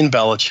Brady and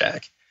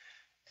Belichick,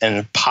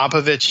 and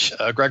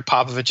Greg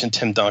Popovich and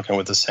Tim Duncan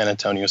with the San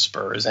Antonio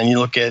Spurs, and you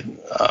look at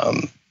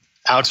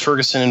Alex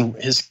Ferguson and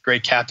his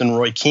great captain,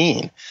 Roy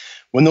Keane,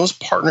 when those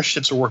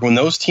partnerships were working, when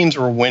those teams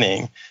were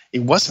winning, it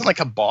wasn't like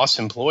a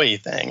boss-employee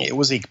thing. It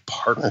was a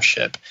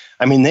partnership.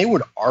 I mean, they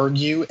would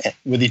argue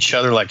with each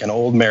other like an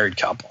old married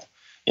couple.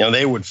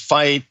 They would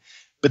fight,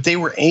 but they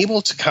were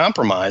able to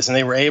compromise, and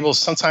they were able,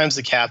 sometimes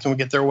the captain would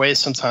get their way,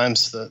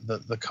 sometimes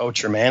the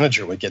coach or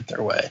manager would get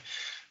their way.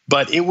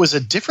 But it was a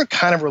different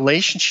kind of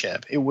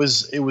relationship. It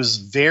was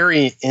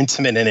very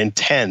intimate and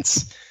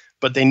intense,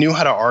 but they knew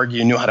how to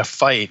argue, knew how to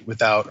fight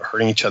without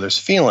hurting each other's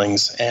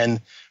feelings.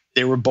 And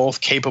they were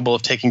both capable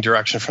of taking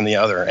direction from the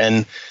other.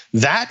 And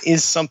that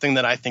is something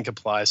that I think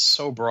applies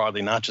so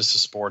broadly, not just to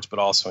sports, but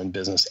also in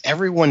business.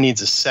 Everyone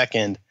needs a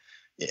second.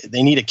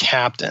 They need a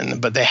captain,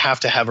 but they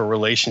have to have a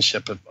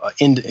relationship,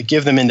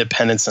 give them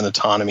independence and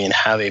autonomy, and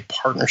have a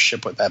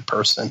partnership with that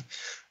person.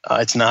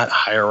 It's not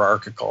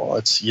hierarchical.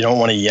 You don't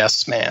want a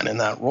yes man in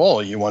that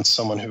role. You want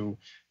someone who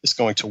is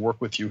going to work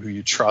with you, who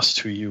you trust,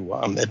 who you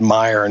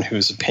admire, and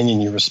whose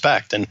opinion you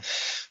respect. And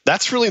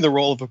that's really the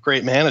role of a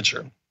great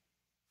manager.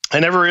 I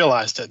never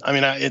realized it. I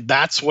mean,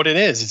 that's what it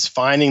is. It's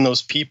finding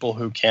those people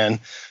who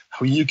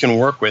you can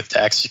work with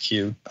to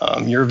execute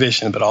your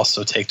vision, but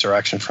also take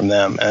direction from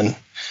them. And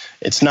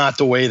it's not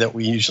the way that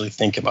we usually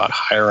think about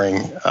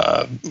hiring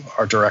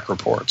our direct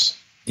reports.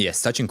 Yeah,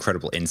 such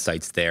incredible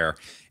insights there.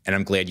 And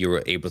I'm glad you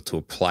were able to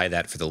apply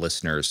that for the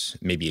listeners,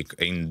 maybe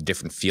in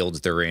different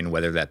fields they're in,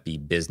 whether that be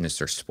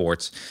business or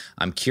sports.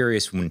 I'm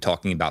curious, when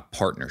talking about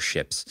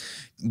partnerships,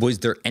 was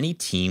there any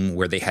team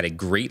where they had a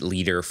great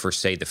leader for,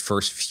 say, the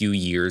first few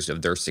years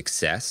of their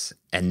success,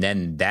 and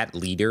then that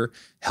leader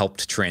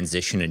helped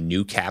transition a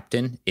new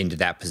captain into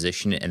that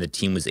position and the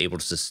team was able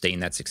to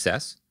sustain that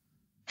success?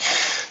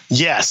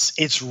 Yes,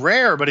 it's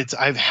rare, but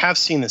I have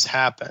seen this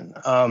happen.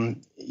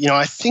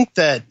 I think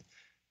that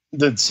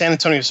the San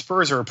Antonio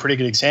Spurs are a pretty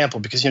good example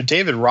because,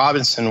 David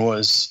Robinson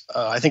was,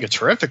 I think, a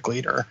terrific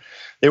leader.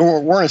 They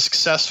weren't as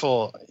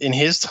successful in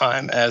his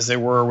time as they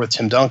were with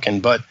Tim Duncan.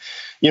 But,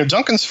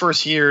 Duncan's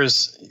first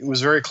years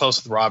was very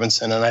close with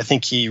Robinson, and I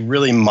think he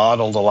really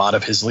modeled a lot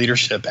of his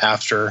leadership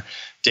after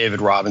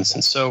David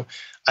Robinson. So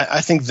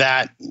I think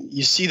that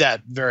you see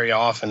that very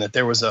often, that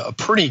there was a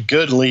pretty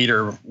good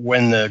leader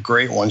when the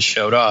great ones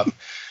showed up.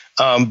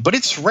 But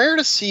it's rare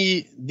to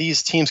see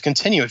these teams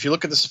continue. If you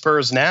look at the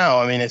Spurs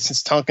now, I mean,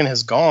 since Duncan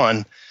has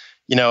gone,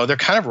 they're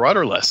kind of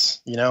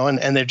rudderless,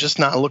 and they're just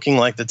not looking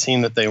like the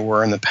team that they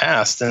were in the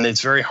past. And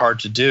it's very hard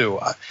to do.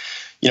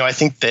 I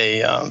think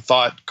they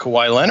thought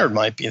Kawhi Leonard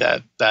might be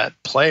that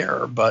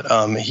player, but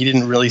he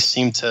didn't really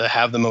seem to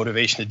have the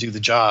motivation to do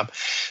the job.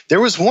 There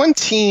was one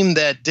team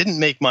that didn't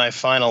make my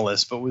final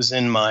list, but was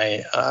in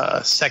my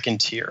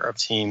second tier of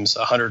teams,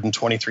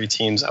 123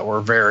 teams that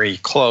were very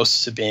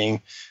close to being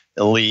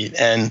elite.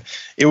 And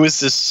it was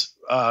this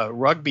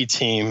rugby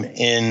team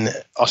in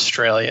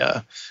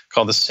Australia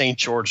called the St.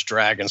 George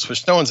Dragons,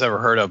 which no one's ever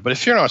heard of. But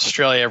if you're in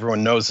Australia,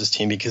 everyone knows this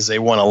team because they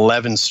won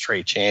 11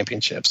 straight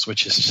championships,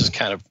 which is just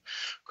kind of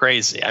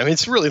crazy. I mean,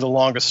 it's really the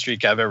longest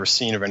streak I've ever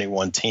seen of any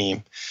one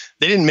team.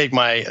 They didn't make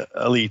my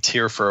elite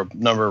tier for a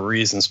number of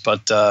reasons,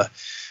 but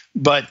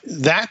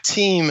that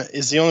team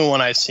is the only one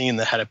I've seen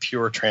that had a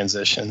pure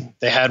transition.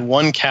 They had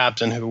one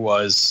captain who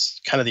was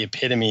kind of the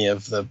epitome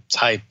of the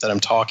type that I'm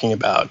talking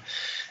about.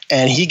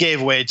 And he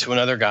gave way to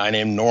another guy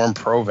named Norm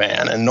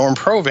Provan. And Norm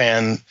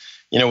Provan,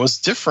 was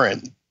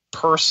different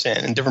person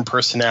and different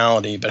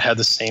personality, but had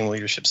the same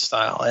leadership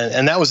style.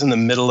 And that was in the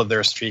middle of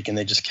their streak, and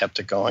they just kept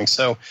it going.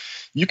 So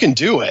you can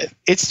do it.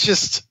 It's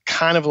just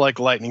kind of like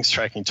lightning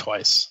striking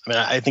twice. I mean,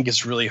 I think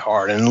it's really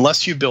hard. And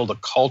unless you build a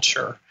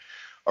culture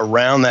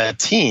around that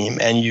team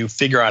and you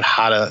figure out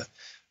how to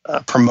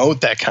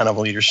promote that kind of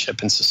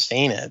leadership and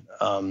sustain it,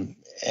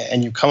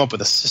 and you come up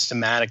with a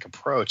systematic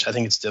approach, I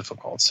think it's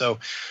difficult. So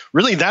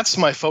really that's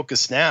my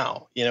focus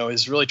now,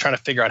 is really trying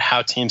to figure out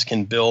how teams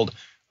can build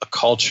a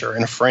culture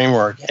and a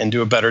framework and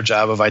do a better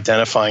job of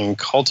identifying and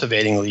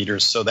cultivating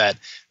leaders so that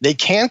they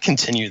can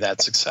continue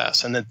that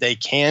success and that they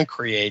can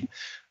create,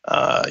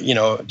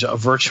 a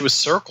virtuous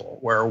circle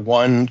where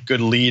one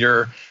good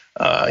leader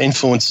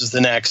influences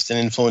the next and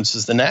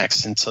influences the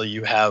next until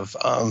you have,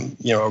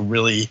 a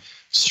really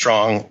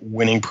strong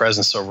winning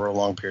presence over a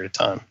long period of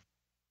time.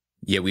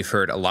 Yeah, we've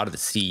heard a lot of the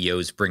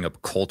CEOs bring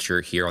up culture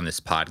here on this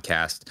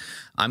podcast.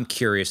 I'm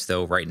curious,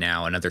 though, right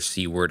now, another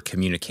C word,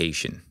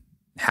 communication.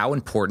 How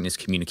important is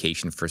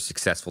communication for a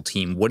successful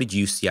team? What did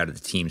you see out of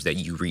the teams that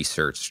you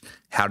researched?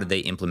 How did they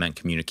implement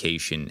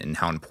communication, and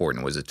how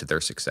important was it to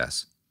their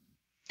success?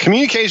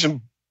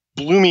 Communication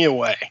blew me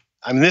away.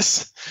 I mean,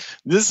 this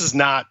is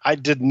not, I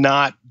did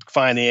not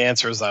find the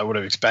answers I would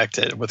have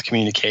expected with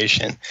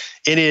communication.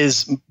 It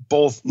is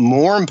both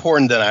more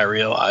important than I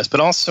realized, but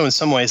also in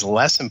some ways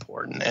less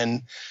important.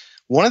 And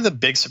one of the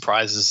big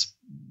surprises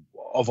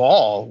of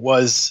all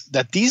was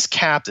that these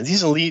captains,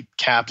 these elite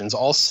captains,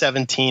 all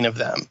 17 of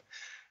them,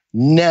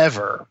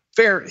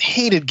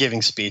 hated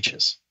giving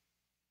speeches.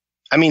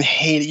 I mean,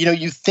 hated.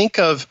 You think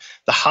of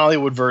the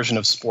Hollywood version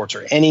of sports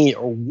or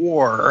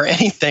war or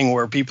anything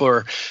where people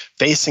are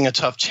facing a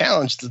tough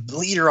challenge. The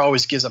leader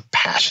always gives a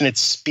passionate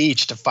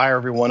speech to fire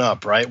everyone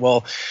up, right?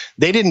 Well,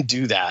 they didn't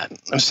do that.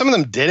 Some of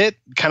them did it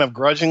kind of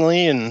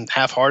grudgingly and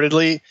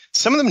half-heartedly.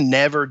 Some of them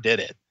never did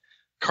it.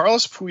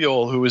 Carlos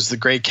Puyol, who was the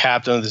great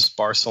captain of this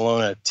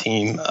Barcelona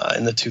team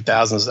in the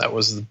 2000s, that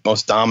was the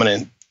most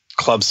dominant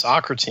club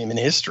soccer team in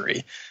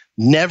history,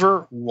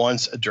 never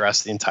once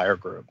addressed the entire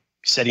group.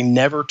 He said he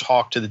never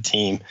talked to the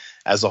team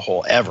as a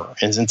whole ever.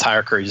 In his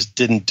entire career, he just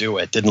didn't do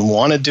it, didn't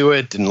want to do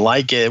it, didn't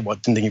like it,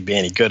 didn't think he'd be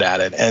any good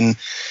at it. And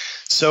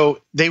so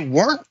they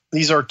weren't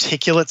these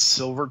articulate,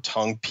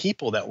 silver-tongued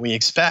people that we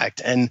expect.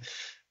 And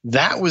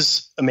that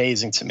was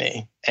amazing to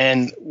me.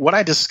 And what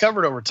I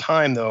discovered over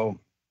time, though,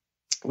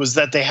 was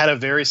that they had a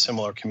very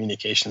similar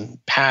communication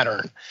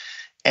pattern.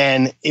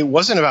 And it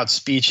wasn't about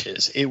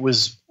speeches. It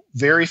was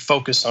very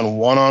focused on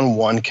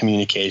one-on-one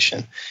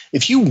communication.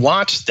 If you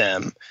watch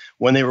them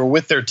when they were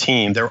with their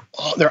team, their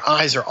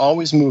eyes are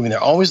always moving. They're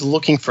always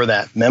looking for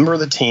that member of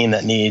the team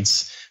that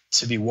needs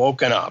to be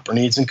woken up or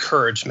needs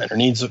encouragement or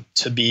needs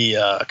to be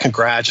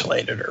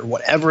congratulated or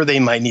whatever they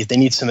might need. They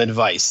need some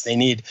advice. They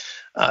need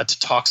to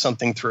talk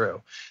something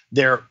through.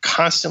 They're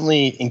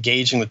constantly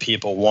engaging with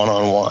people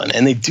one-on-one.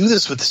 And they do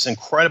this with this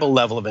incredible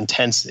level of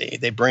intensity.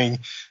 They bring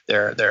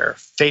their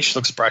facial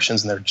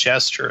expressions and their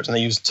gestures, and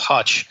they use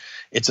touch.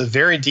 It's a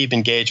very deep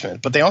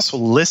engagement, but they also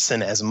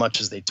listen as much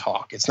as they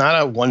talk. It's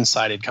not a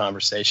one-sided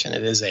conversation.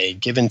 It is a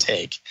give and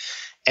take.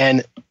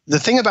 And the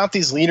thing about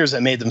these leaders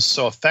that made them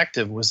so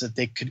effective was that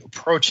they could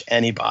approach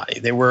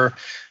anybody. They were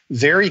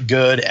very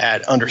good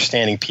at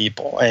understanding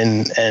people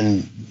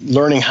and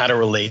learning how to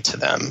relate to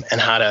them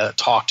and how to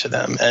talk to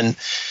them. And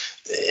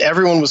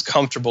everyone was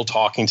comfortable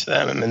talking to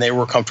them, and they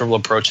were comfortable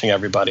approaching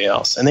everybody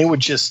else. And they would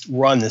just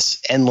run this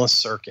endless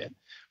circuit,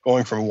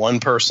 going from one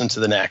person to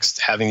the next,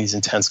 having these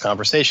intense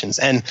conversations.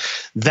 And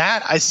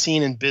that I've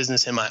seen in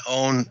business in my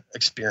own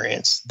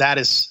experience. That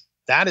is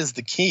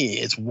the key.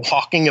 It's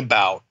walking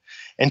about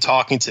and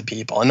talking to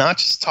people, and not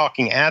just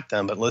talking at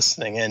them, but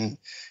listening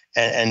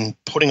and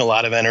putting a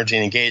lot of energy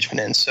and engagement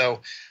in.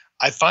 So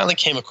I finally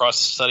came across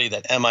a study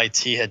that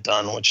MIT had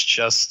done, which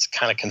just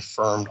kind of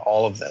confirmed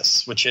all of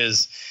this, which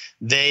is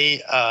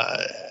they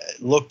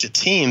looked at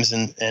teams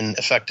and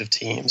effective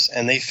teams,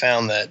 and they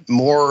found that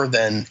more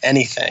than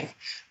anything,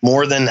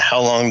 more than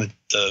how long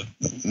the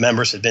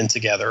members had been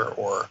together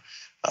or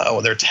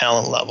their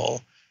talent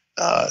level,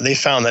 they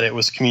found that it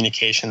was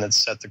communication that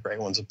set the great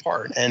ones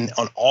apart. And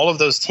on all of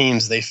those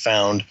teams, they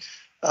found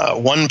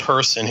one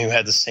person who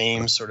had the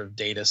same sort of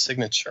data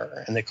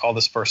signature, and they call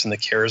this person the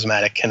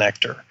charismatic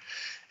connector.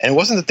 And it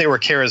wasn't that they were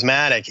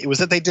charismatic, it was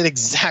that they did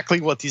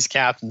exactly what these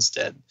captains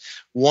did.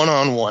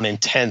 One-on-one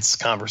intense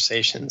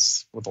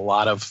conversations with a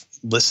lot of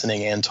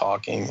listening and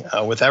talking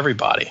with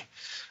everybody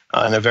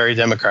in a very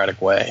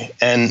democratic way.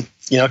 And,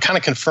 it kind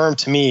of confirmed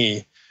to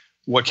me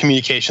what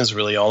communication is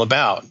really all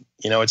about.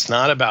 It's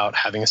not about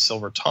having a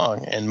silver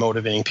tongue and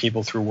motivating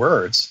people through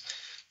words.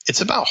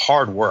 It's about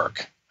hard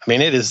work. I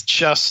mean, it is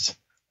just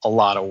a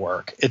lot of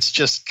work. It's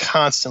just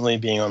constantly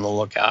being on the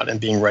lookout and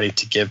being ready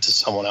to give to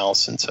someone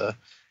else and to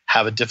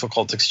have a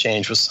difficult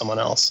exchange with someone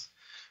else.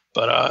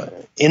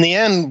 But in the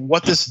end,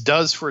 what this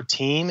does for a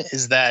team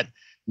is that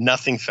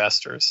nothing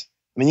festers.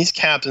 I mean, these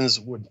captains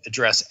would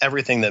address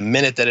everything the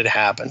minute that it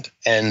happened,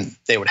 and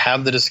they would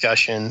have the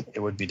discussion.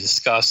 It would be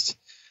discussed.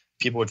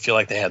 People would feel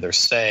like they had their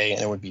say,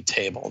 and it would be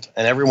tabled.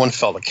 And everyone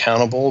felt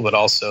accountable, but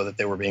also that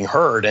they were being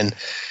heard. And,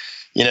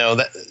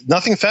 that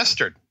nothing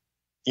festered.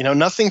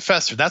 Nothing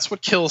festered. That's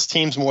what kills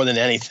teams more than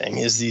anything,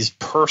 is these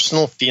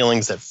personal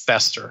feelings that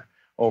fester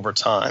over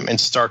time and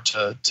start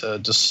to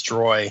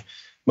destroy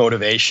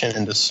motivation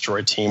and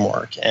destroy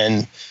teamwork.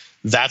 And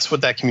that's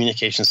what that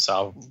communication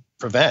style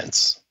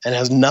prevents. And it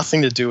has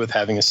nothing to do with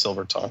having a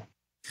silver tongue.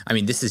 I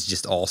mean, this is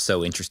just all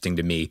so interesting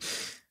to me.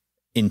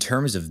 In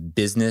terms of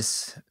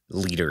business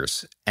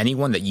leaders,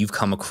 anyone that you've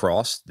come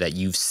across that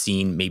you've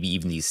seen, maybe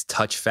even these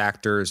touch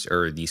factors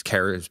or these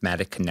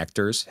charismatic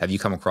connectors, have you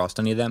come across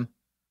any of them?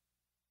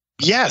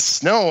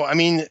 Yes. No, I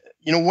mean,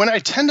 when I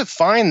tend to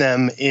find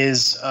them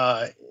is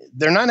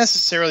they're not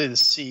necessarily the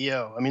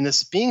CEO. I mean,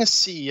 this being a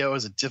CEO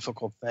is a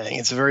difficult thing.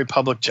 It's a very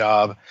public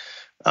job.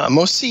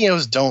 Most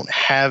CEOs don't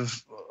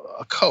have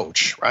a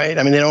coach, right?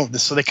 I mean, they don't,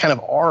 so they kind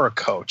of are a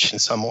coach in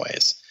some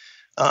ways,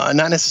 not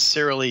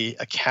necessarily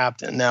a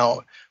captain.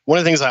 Now, one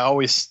of the things I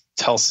always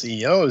tell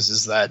CEOs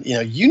is that,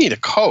 you need a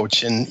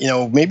coach, and,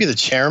 maybe the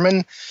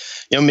chairman,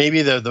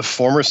 maybe the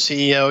former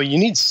CEO, you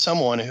need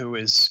someone who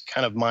is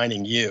kind of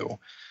minding you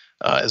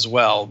as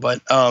well.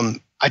 But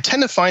I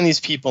tend to find these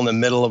people in the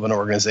middle of an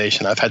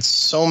organization. I've had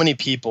so many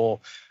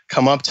people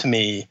come up to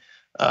me.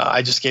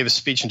 I just gave a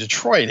speech in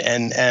Detroit,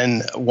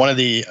 and one of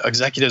the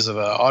executives of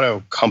an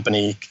auto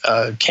company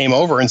came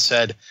over and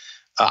said,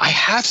 I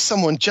have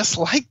someone just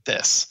like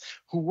this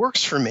who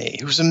works for me,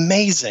 who's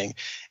amazing,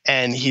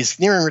 and he's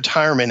nearing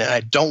retirement, and I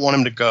don't want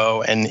him to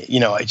go. And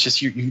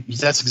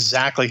that's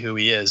exactly who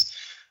he is.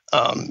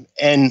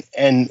 And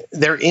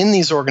they're in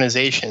these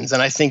organizations,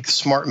 and I think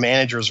smart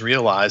managers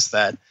realize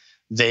that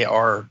they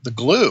are the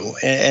glue,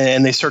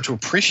 and they start to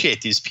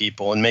appreciate these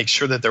people and make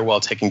sure that they're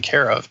well taken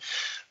care of.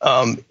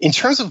 In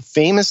terms of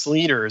famous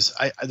leaders,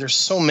 there's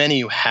so many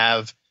who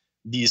have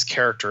these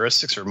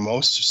characteristics, or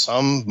most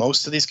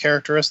of these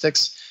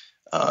characteristics.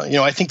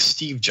 I think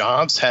Steve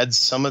Jobs had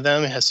some of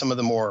them. He has some of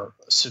the more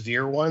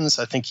severe ones.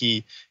 I think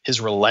his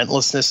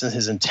relentlessness and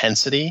his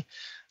intensity,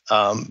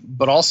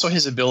 but also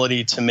his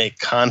ability to make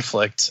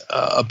conflict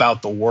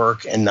about the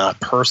work and not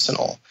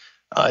personal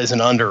is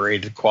an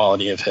underrated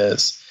quality of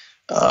his.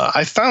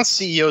 I found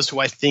CEOs who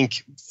I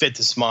think fit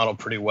this model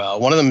pretty well.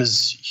 One of them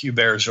is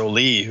Hubert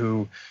Joly,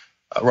 who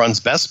runs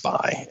Best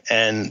Buy,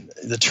 and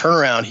the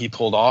turnaround he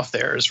pulled off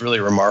there is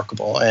really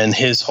remarkable. And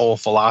his whole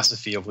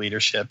philosophy of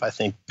leadership, I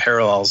think,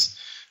 parallels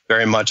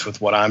very much with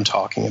what I'm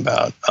talking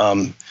about.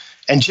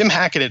 And Jim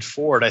Hackett at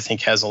Ford, I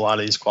think, has a lot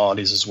of these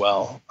qualities as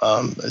well.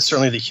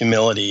 Certainly the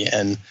humility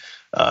and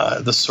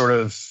the sort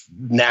of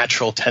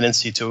natural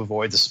tendency to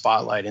avoid the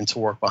spotlight and to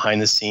work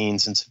behind the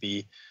scenes and to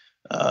be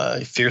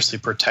fiercely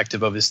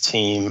protective of his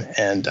team,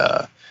 and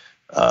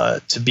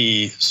to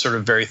be sort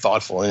of very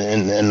thoughtful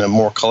and a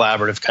more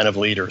collaborative kind of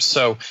leader.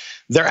 So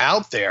they're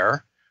out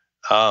there.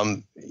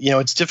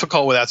 It's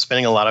difficult without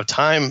spending a lot of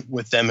time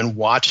with them and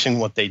watching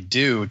what they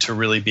do to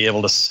really be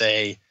able to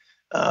say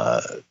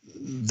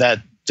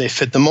that they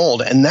fit the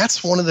mold. And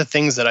that's one of the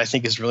things that I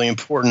think is really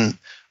important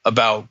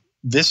about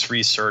this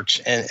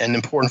research, and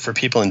important for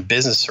people in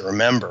business to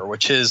remember,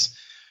 which is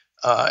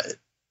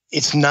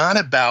it's not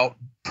about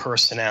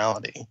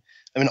personality.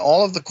 I mean,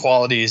 all of the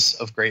qualities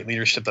of great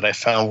leadership that I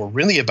found were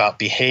really about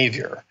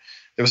behavior.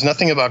 There was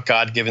nothing about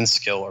God-given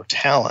skill or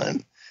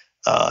talent,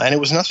 and it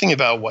was nothing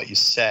about what you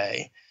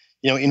say.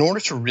 In order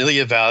to really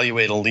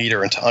evaluate a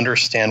leader and to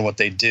understand what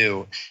they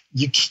do,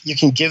 you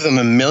can give them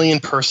a million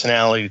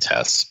personality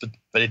tests,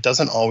 but it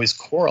doesn't always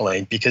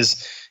correlate,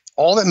 because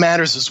all that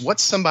matters is what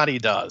somebody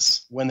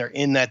does when they're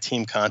in that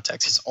team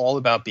context. It's all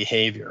about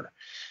behavior.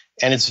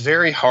 And it's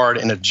very hard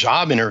in a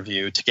job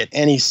interview to get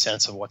any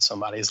sense of what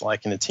somebody's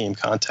like in a team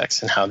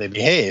context and how they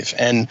behave.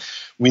 And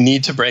we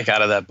need to break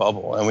out of that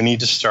bubble, and we need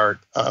to start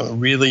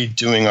really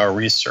doing our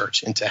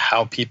research into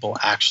how people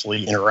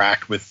actually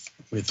interact with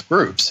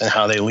groups and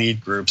how they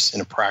lead groups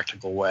in a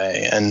practical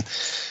way. And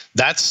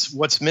that's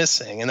what's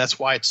missing. And that's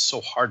why it's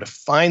so hard to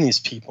find these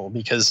people,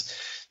 because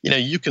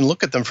you can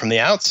look at them from the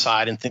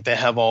outside and think they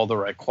have all the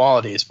right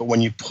qualities, but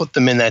when you put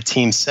them in that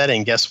team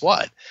setting, guess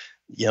what?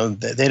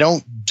 They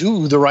don't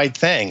do the right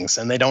things,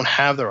 and they don't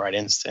have the right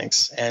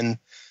instincts. And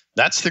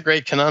that's the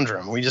great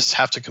conundrum. We just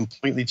have to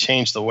completely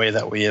change the way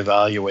that we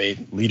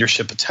evaluate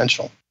leadership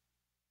potential.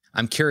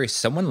 I'm curious,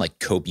 someone like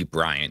Kobe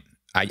Bryant,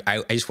 I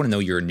just want to know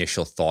your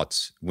initial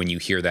thoughts when you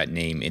hear that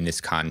name in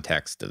this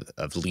context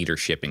of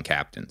leadership and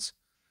captains.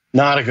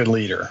 Not a good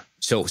leader.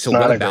 So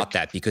what about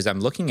that? Because I'm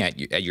looking at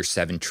your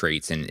 7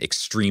 traits and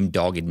extreme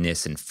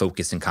doggedness and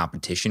focus and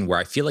competition, where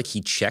I feel like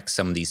he checks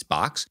some of these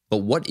boxes. But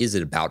what is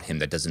it about him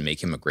that doesn't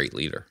make him a great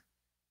leader?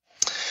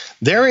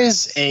 There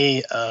is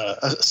a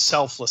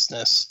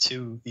selflessness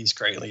to these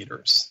great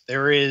leaders.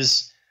 There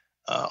is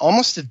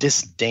almost a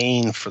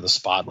disdain for the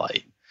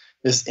spotlight.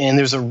 And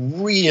there's a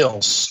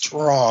real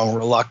strong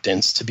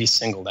reluctance to be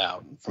singled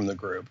out from the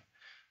group.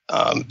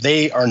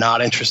 They are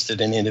not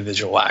interested in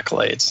individual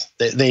accolades.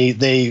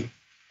 They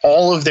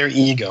all of their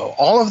ego,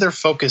 all of their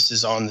focus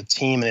is on the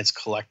team and its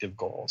collective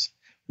goals.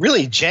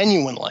 Really,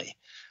 genuinely.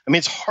 I mean,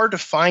 it's hard to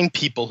find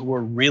people who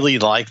are really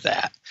like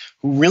that,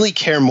 who really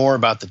care more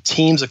about the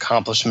team's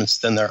accomplishments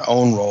than their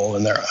own role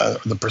and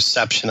the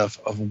perception of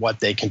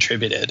what they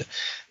contributed.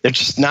 They're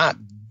just not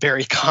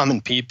very common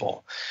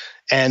people.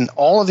 And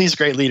all of these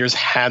great leaders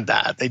had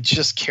that. They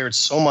just cared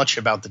so much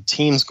about the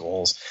team's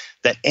goals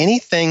that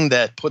anything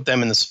that put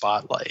them in the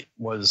spotlight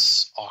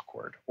was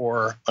awkward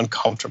or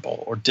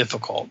uncomfortable or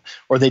difficult,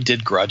 or they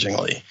did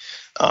grudgingly.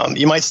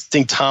 You might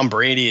think Tom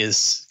Brady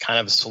is kind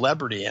of a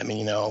celebrity. I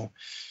mean,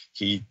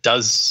 he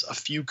does a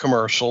few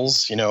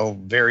commercials,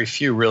 very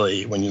few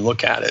really when you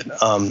look at it.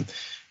 And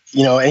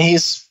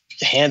he's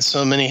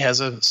handsome and he has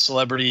a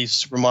celebrity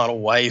supermodel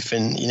wife,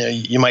 and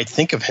you might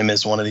think of him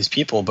as one of these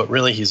people, but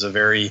really he's a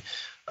very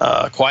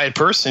quiet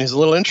person. He's a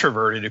little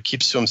introverted who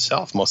keeps to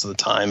himself most of the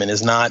time and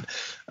is not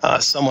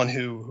someone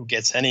who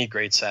gets any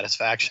great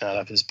satisfaction out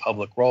of his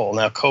public role.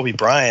 Now, Kobe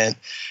Bryant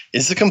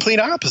is the complete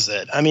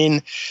opposite. I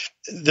mean,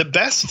 the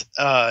best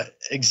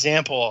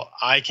example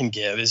I can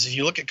give is if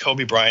you look at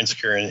Kobe Bryant's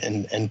career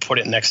and put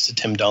it next to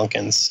Tim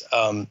Duncan's,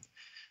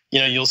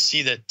 you'll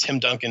see that Tim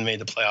Duncan made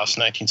the playoffs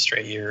 19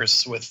 straight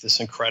years with this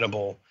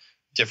incredible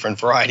different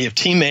variety of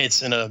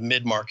teammates in a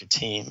mid-market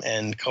team.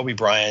 And Kobe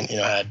Bryant,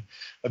 had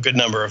a good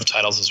number of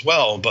titles as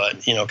well,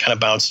 but, kind of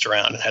bounced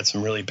around and had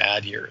some really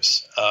bad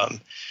years.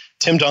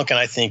 Tim Duncan,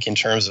 I think, in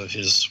terms of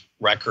his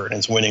record,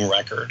 his winning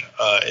record,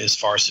 is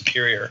far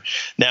superior.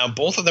 Now,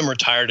 both of them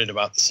retired at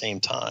about the same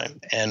time.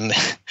 And,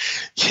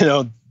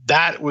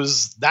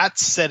 that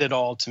said it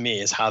all to me,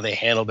 is how they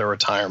handled their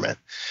retirement.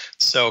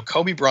 So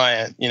Kobe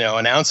Bryant,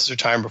 announced his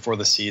retirement before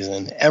the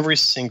season. Every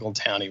single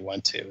town he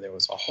went to, there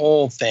was a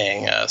whole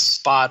thing, a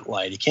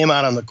spotlight. He came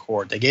out on the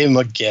court. They gave him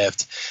a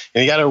gift.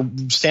 He got a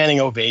standing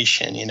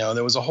ovation.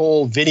 There was a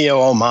whole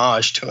video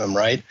homage to him,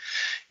 right?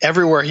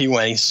 Everywhere he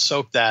went, he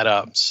soaked that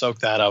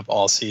up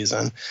all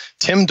season.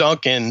 Tim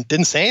Duncan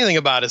didn't say anything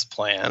about his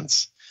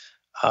plans.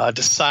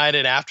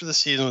 Decided after the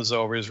season was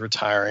over, he was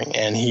retiring,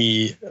 and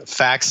he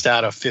faxed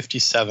out a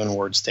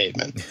 57-word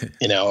statement,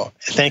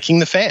 thanking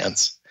the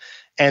fans,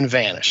 and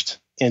vanished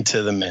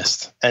into the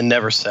mist and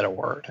never said a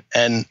word.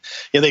 And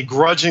they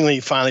grudgingly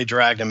finally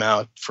dragged him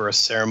out for a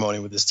ceremony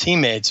with his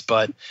teammates,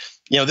 but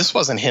this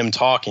wasn't him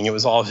talking; it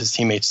was all of his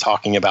teammates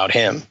talking about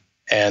him,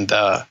 and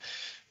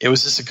it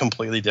was just a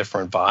completely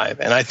different vibe.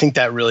 And I think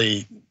that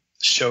really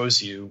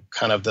shows you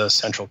kind of the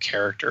central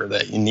character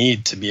that you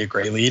need to be a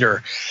great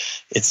leader.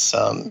 It's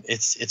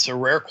a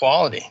rare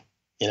quality,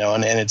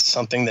 and it's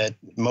something that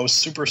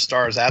most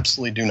superstars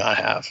absolutely do not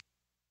have.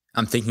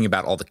 I'm thinking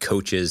about all the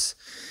coaches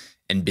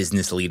and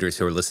business leaders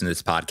who are listening to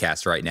this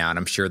podcast right now, and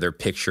I'm sure they're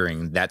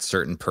picturing that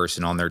certain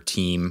person on their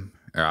team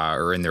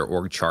or in their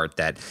org chart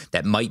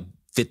that might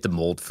fit the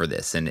mold for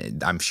this.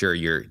 And I'm sure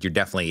you're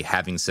definitely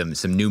having some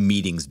new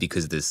meetings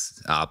because of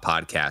this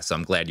podcast. So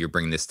I'm glad you're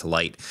bringing this to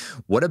light.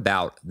 What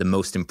about the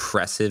most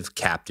impressive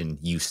captain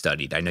you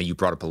studied? I know you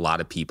brought up a lot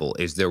of people.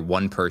 Is there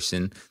one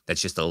person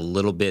that's just a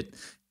little bit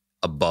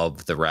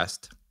above the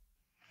rest?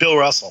 Bill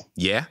Russell.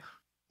 Yeah.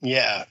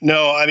 Yeah.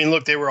 No, I mean,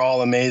 look, they were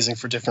all amazing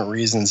for different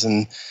reasons.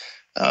 And,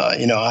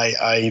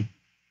 I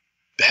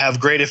have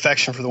great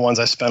affection for the ones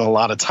I spent a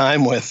lot of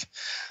time with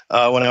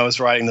when I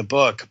was writing the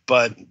book,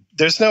 but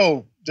there's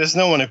no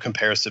one who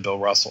compares to Bill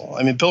Russell.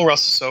 I mean, Bill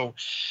Russell, so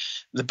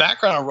the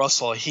background of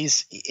Russell,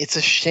 it's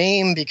a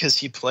shame because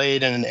he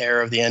played in an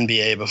era of the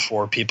NBA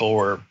before people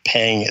were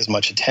paying as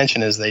much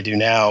attention as they do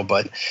now.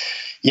 But,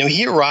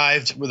 he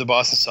arrived with the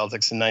Boston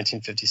Celtics in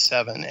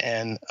 1957,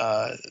 and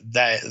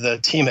the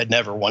team had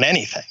never won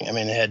anything. I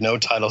mean, they had no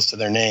titles to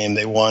their name.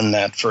 They won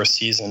that first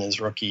season, his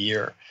rookie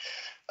year.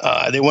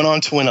 They went on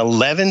to win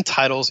 11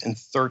 titles in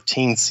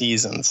 13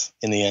 seasons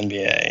in the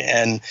NBA.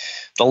 And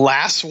the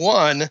last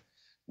one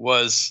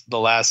was the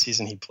last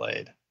season he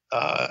played.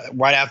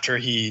 Right after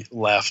he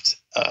left,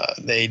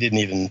 they didn't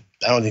even,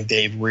 I don't think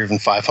they were even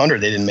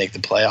 500. They didn't make the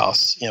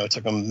playoffs. It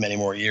took them many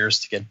more years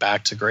to get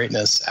back to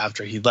greatness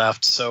after he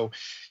left. So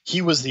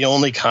he was the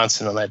only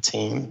constant on that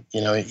team.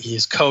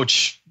 His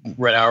coach,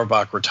 Red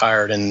Auerbach,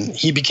 retired, and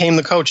he became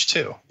the coach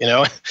too,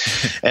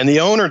 and the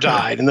owner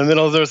died in the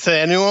middle of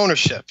the new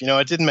ownership.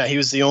 It didn't matter. He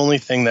was the only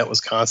thing that was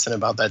constant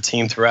about that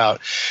team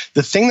throughout.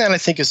 The thing that I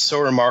think is so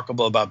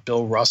remarkable about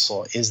Bill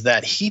Russell is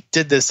that he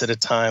did this at a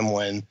time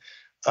when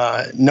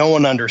no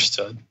one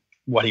understood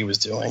what he was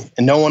doing,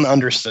 and no one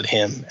understood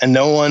him, and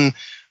no one,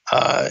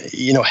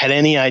 had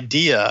any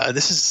idea.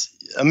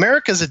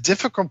 America's a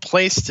difficult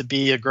place to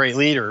be a great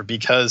leader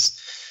because,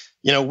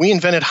 we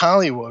invented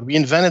Hollywood. We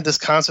invented this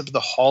concept of the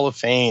Hall of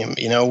Fame.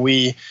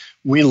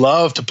 We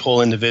love to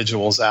pull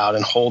individuals out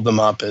and hold them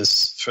up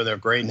as for their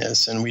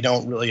greatness, and we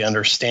don't really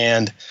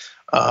understand,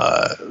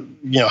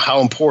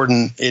 how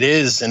important it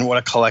is and what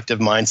a collective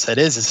mindset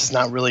is. This is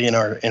not really in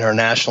our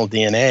national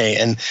DNA.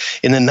 And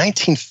in the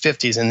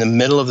 1950s, in the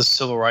middle of the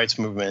civil rights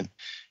movement,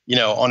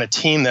 on a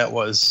team that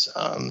was,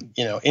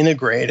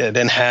 integrated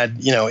and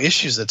had,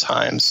 issues at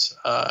times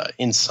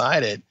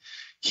inside it,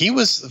 he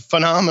was a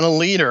phenomenal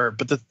leader.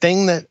 But the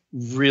thing that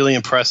really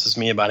impresses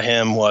me about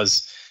him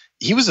was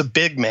he was a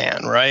big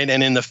man, right?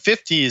 And in the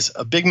 50s,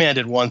 a big man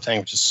did one thing,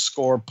 which is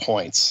score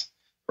points,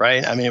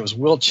 right? I mean, it was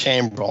Wilt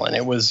Chamberlain.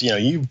 It was,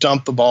 you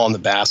dumped the ball in the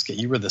basket.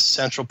 You were the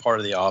central part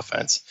of the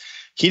offense.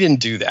 He didn't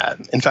do that.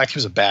 In fact, he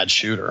was a bad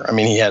shooter. I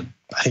mean,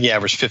 I think he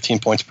averaged 15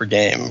 points per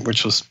game,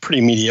 which was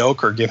pretty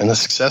mediocre given the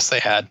success they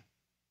had.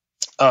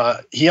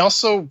 he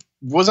also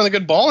wasn't a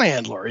good ball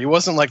handler. He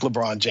wasn't like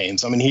LeBron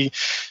James. I mean,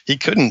 he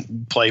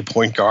couldn't play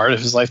point guard if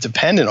his life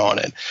depended on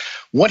it.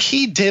 What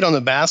he did on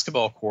the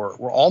basketball court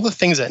were all the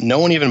things that no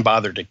one even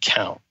bothered to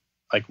count,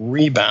 like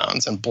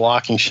rebounds and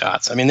blocking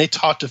shots. I mean, they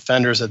taught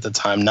defenders at the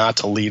time not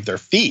to leave their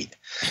feet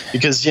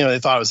because, they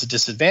thought it was a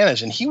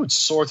disadvantage. And he would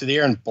soar through the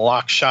air and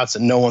block shots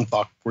that no one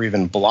thought were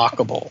even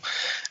blockable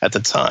at the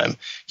time.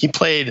 He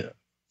played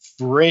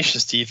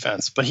voracious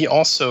defense, but he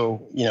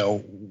also,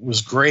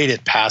 was great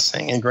at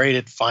passing and great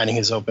at finding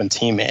his open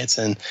teammates.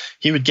 And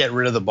he would get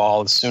rid of the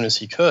ball as soon as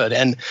he could.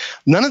 And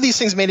none of these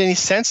things made any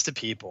sense to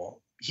people.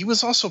 He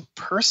was also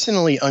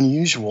personally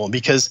unusual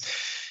because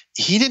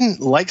he didn't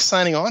like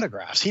signing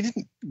autographs. He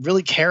didn't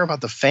really care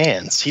about the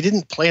fans. He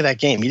didn't play that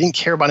game. He didn't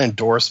care about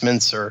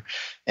endorsements or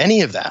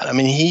any of that. I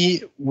mean,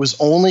 he was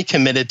only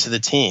committed to the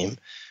team.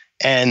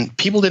 And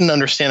people didn't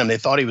understand him. They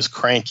thought he was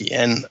cranky.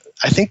 And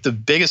I think the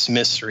biggest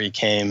mystery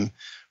came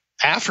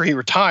after he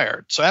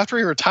retired. So after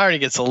he retired, he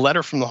gets a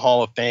letter from the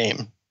Hall of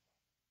Fame.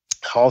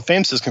 Hall of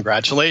Fame says,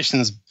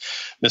 "Congratulations,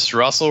 Mr.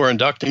 Russell, we're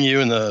inducting you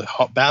in the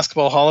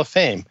Basketball Hall of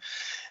Fame."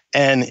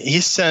 And he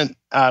sent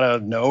out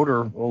a note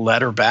or a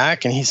letter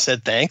back, and he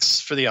said, "Thanks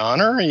for the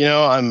honor.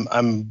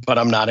 But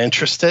I'm not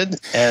interested,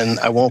 and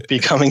I won't be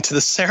coming to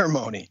the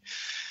ceremony."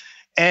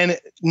 And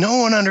no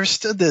one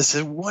understood this.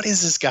 What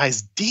is this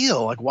guy's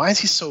deal? Like, why is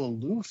he so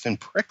aloof and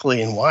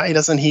prickly? And why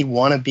doesn't he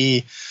want to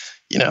be,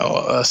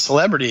 a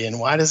celebrity? And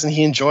why doesn't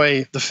he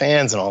enjoy the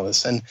fans and all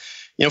this? And,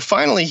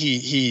 finally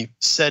he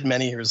said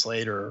many years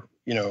later,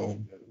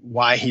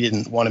 why he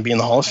didn't want to be in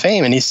the Hall of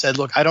Fame. And he said,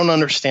 "Look, I don't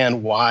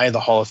understand why the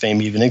Hall of Fame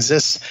even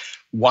exists.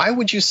 Why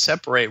would you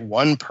separate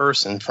one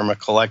person from a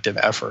collective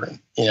effort,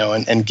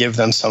 and give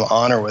them some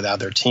honor without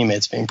their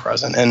teammates being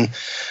present?" And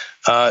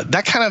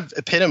that kind of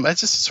I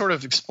just sort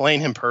of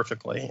explained him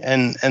perfectly.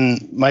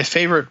 And my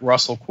favorite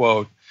Russell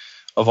quote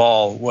of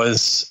all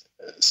was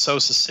so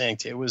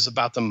succinct. It was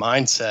about the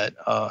mindset,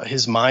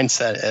 his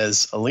mindset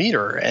as a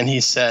leader. And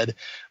he said,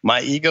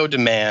 "My ego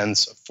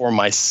demands for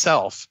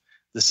myself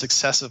the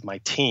success of my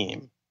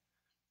team."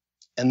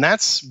 And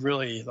that's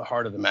really the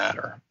heart of the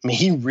matter. I mean,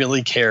 he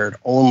really cared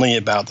only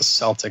about the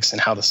Celtics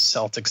and how the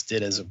Celtics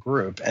did as a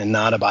group and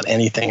not about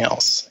anything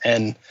else.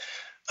 And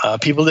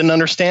people didn't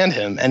understand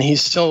him, and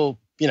he's still,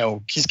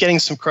 he's getting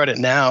some credit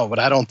now, but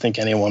I don't think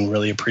anyone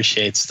really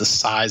appreciates the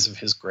size of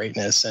his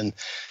greatness. And,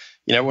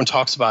 everyone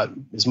talks about,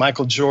 is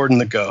Michael Jordan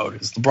the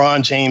GOAT? Is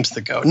LeBron James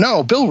the GOAT?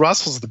 No, Bill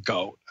Russell's the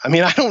GOAT. I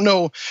mean, I don't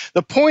know.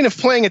 The point of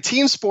playing a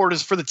team sport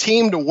is for the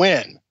team to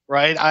win,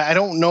 right? I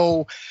don't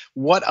know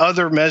what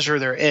other measure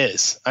there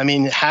is. I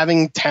mean,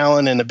 having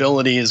talent and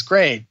ability is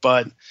great,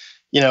 but,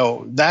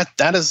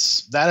 that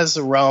is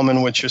a realm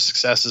in which your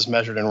success is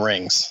measured in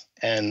rings.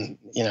 And,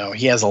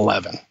 he has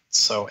 11.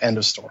 So end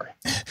of story.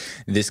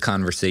 This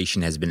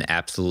conversation has been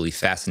absolutely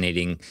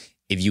fascinating.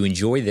 If you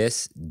enjoy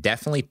this,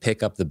 definitely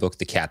pick up the book,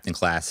 The Captain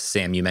Class.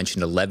 Sam, you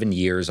mentioned 11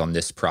 years on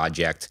this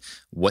project.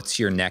 What's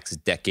your next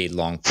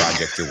decade-long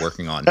project you're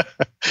working on?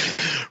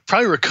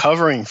 Probably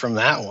recovering from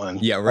that one.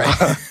 Yeah,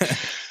 right.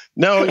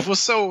 No, well,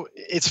 so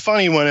it's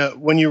funny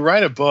when you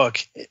write a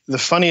book, the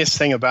funniest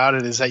thing about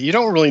it is that you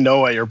don't really know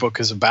what your book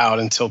is about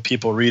until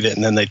people read it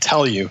and then they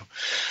tell you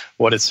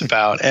what it's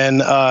about.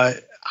 And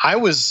I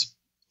was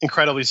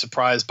incredibly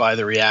surprised by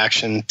the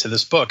reaction to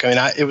this book. I mean,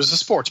 it was a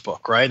sports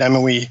book, right? I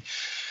mean,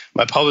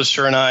 my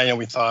publisher and I,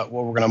 we thought,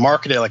 well, we're going to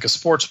market it like a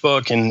sports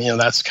book, and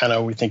that's kind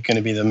of, we think, going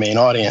to be the main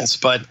audience.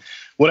 But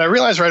what I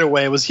realized right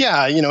away was,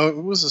 it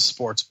was a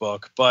sports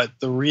book, but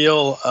the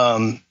real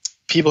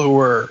people who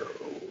were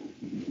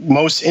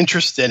most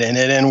interested in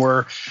it and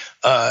were,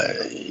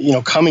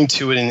 coming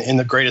to it in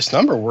the greatest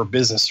number were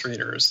business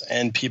readers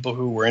and people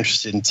who were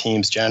interested in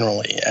teams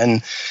generally.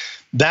 And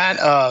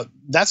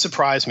that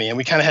surprised me. And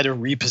we kind of had to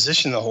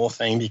reposition the whole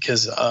thing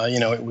because,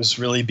 it was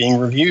really being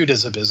reviewed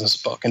as a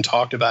business book and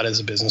talked about as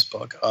a business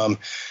book,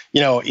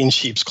 in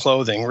sheep's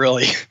clothing,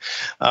 really,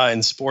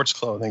 in sports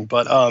clothing.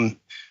 But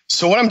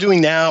so what I'm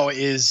doing now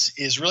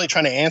is really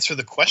trying to answer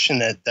the question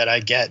that I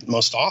get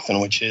most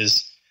often, which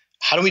is,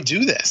 how do we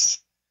do this?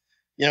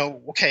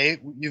 Okay,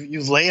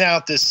 you've laid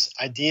out this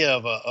idea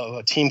of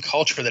a team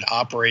culture that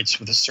operates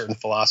with a certain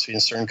philosophy and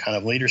a certain kind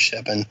of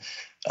leadership, and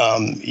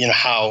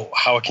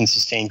how it can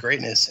sustain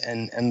greatness,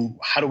 and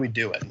how do we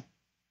do it?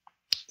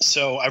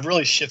 So I've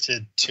really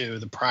shifted to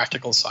the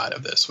practical side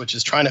of this, which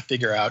is trying to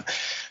figure out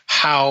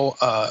how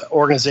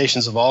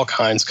organizations of all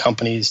kinds,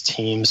 companies,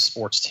 teams,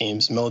 sports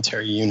teams,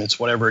 military units,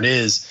 whatever it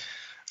is,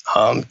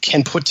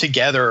 can put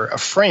together a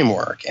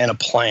framework and a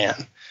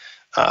plan.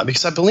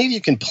 Because I believe you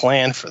can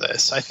plan for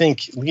this. I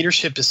think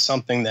leadership is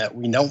something that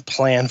we don't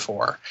plan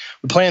for.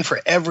 We plan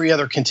for every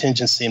other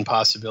contingency and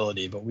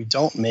possibility, but we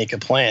don't make a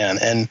plan.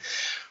 And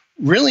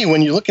really,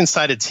 when you look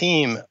inside a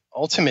team,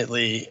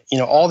 ultimately,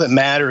 all that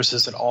matters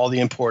is that all the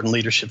important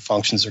leadership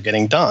functions are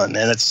getting done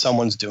and that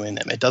someone's doing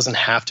them. It doesn't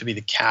have to be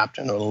the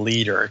captain or the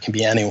leader. It can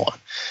be anyone,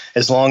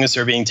 as long as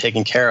they're being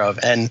taken care of.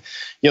 And,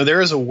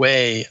 there is a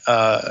way,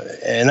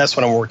 and that's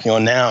what I'm working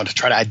on now, to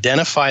try to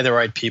identify the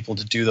right people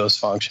to do those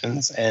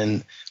functions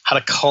and how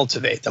to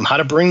cultivate them, how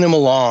to bring them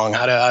along,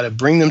 how to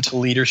bring them to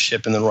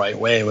leadership in the right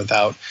way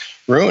without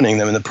ruining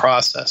them in the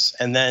process.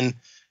 And then,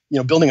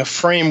 building a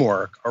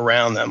framework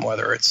around them,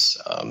 whether it's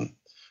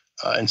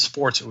in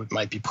sports,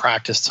 might be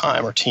practice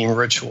time or team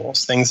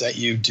rituals, things that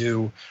you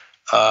do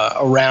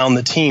around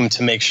the team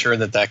to make sure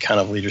that kind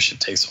of leadership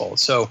takes hold.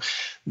 So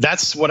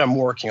that's what I'm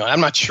working on.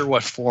 I'm not sure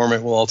what form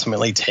it will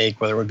ultimately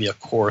take, whether it would be a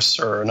course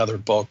or another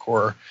book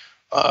or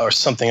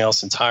something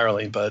else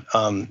entirely. But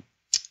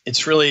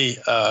it's really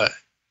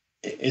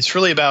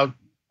about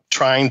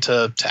trying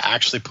to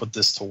actually put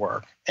this to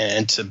work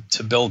and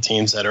to build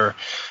teams that are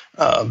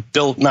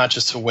built not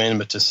just to win,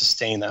 but to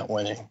sustain that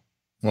winning.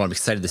 Well, I'm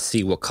excited to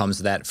see what comes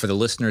of that. For the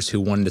listeners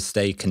who wanted to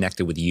stay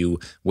connected with you,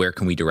 where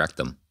can we direct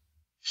them?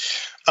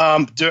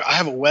 I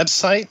have a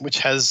website which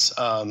has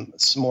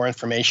some more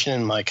information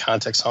in my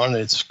context on it.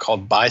 It's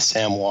called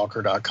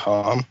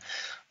bysamwalker.com.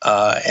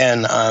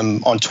 And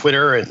I'm on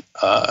Twitter at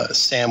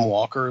Sam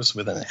Walkers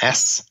with an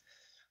S.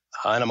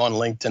 And I'm on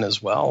LinkedIn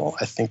as well,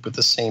 I think with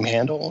the same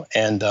handle.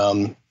 And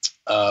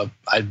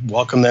I'd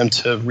welcome them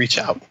to reach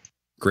out.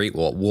 Great.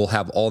 Well, we'll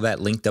have all that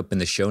linked up in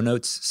the show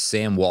notes.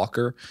 Sam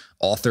Walker,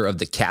 author of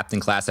The Captain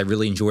Class. I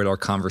really enjoyed our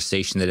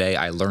conversation today.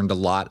 I learned a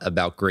lot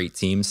about great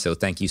teams. So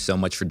thank you so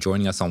much for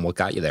joining us on What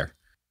Got You There.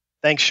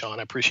 Thanks, Sean.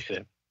 I appreciate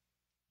it.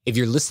 If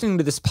you're listening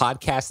to this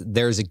podcast,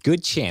 there's a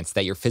good chance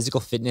that your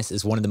physical fitness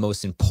is one of the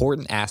most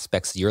important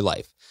aspects of your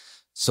life.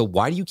 So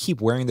why do you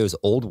keep wearing those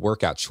old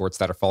workout shorts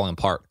that are falling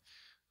apart?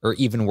 Or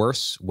even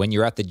worse, when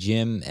you're at the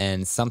gym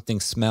and something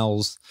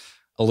smells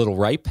a little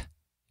ripe?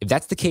 If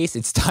that's the case,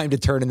 it's time to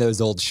turn in those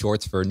old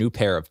shorts for a new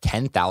pair of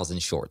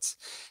 10,000 shorts.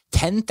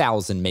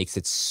 10,000 makes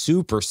it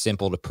super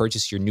simple to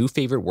purchase your new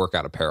favorite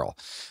workout apparel.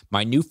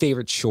 My new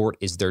favorite short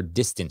is their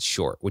distance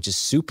short, which is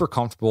super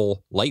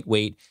comfortable,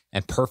 lightweight,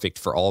 and perfect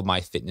for all of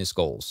my fitness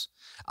goals.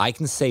 I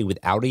can say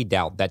without a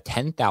doubt that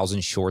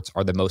 10,000 shorts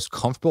are the most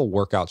comfortable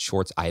workout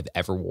shorts I have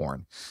ever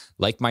worn.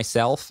 Like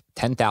myself,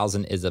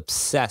 10,000 is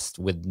obsessed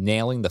with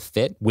nailing the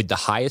fit with the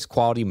highest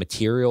quality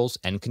materials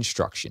and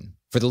construction.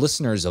 For the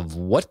listeners of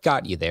What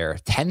Got You There,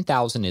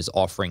 10,000 is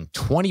offering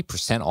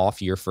 20%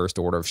 off your first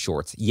order of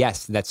shorts.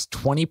 Yes, that's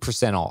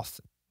 20% off.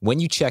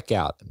 When you check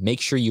out, make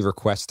sure you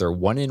request their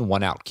one-in,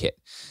 one-out kit.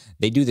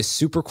 They do this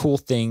super cool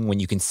thing when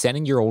you can send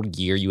in your old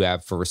gear you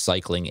have for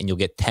recycling and you'll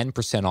get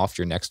 10% off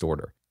your next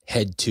order.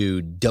 Head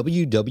to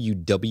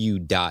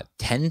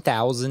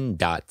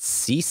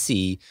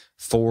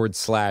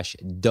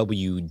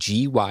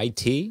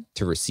www.10,000.cc/WGYT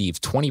to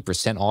receive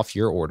 20% off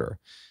your order.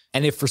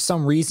 And if for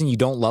some reason you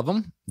don't love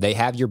them, they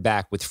have your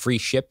back with free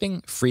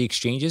shipping, free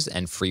exchanges,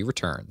 and free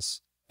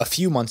returns. A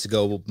few months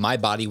ago, my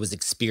body was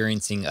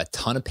experiencing a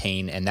ton of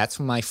pain, and that's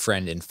when my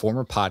friend and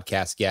former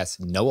podcast guest,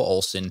 Noah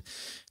Olson,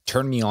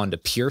 turned me on to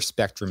Pure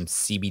Spectrum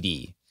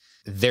CBD.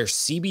 Their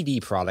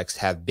CBD products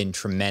have been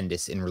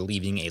tremendous in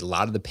relieving a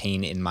lot of the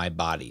pain in my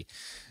body.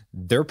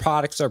 Their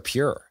products are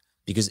pure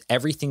because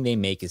everything they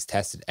make is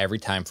tested every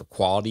time for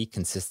quality,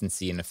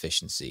 consistency, and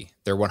efficiency.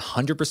 They're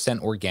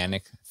 100%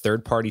 organic,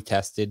 third-party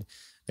tested.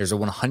 There's a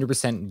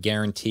 100%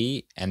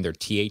 guarantee, and they're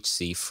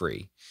THC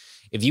free.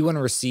 If you want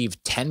to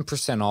receive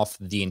 10% off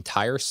the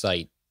entire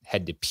site,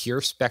 head to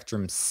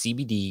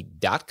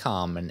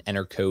purespectrumcbd.com and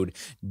enter code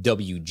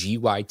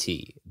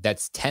WGYT.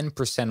 That's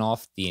 10%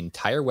 off the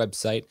entire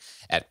website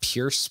at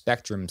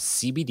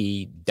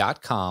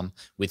purespectrumcbd.com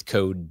with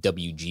code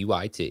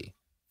WGYT.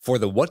 For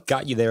the What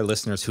Got You There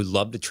listeners who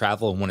love to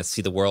travel and want to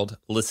see the world,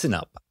 listen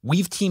up.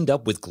 We've teamed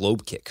up with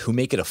Globekick, who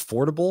make it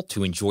affordable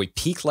to enjoy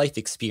peak life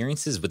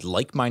experiences with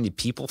like-minded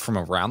people from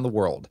around the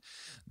world.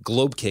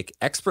 Globekick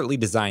expertly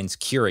designs,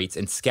 curates,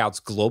 and scouts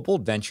global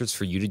adventures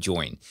for you to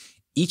join.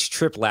 Each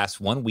trip lasts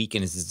 1 week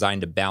and is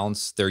designed to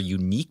balance their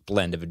unique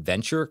blend of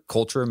adventure,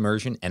 culture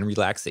immersion, and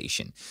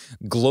relaxation.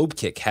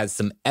 Globekick has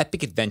some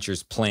epic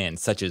adventures planned,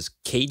 such as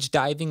cage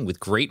diving with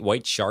great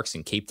white sharks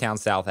in Cape Town,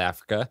 South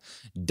Africa,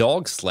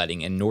 dog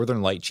sledding and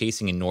northern light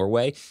chasing in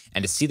Norway,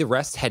 and to see the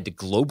rest, head to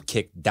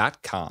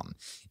globekick.com.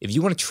 If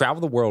you want to travel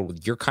the world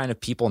with your kind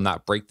of people and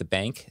not break the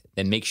bank,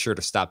 then make sure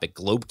to stop at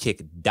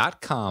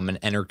globekick.com and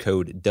enter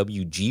code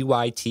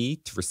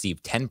WGYT to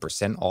receive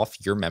 10% off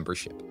your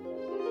membership.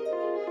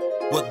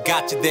 What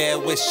got you there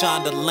with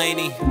Sean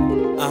Delaney?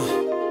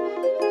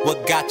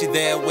 What got you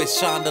there with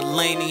Sean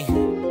Delaney?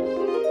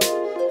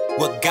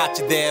 What got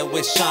you there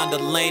with Sean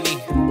Delaney?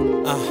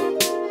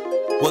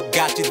 What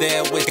got you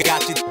there with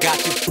got you?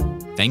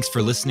 Thanks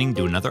for listening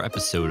to another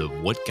episode of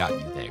What Got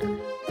You There.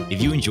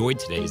 If you enjoyed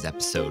today's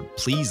episode,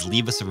 please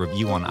leave us a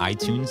review on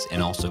iTunes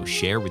and also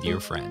share with your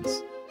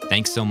friends.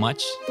 Thanks so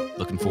much.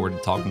 Looking forward to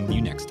talking with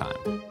you next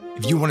time.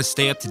 If you want to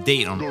stay up to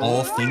date on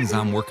all things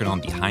I'm working on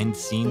behind the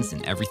scenes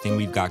and everything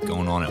we've got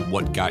going on at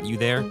What Got You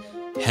There,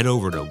 head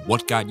over to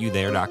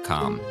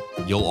whatgotyouthere.com.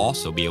 You'll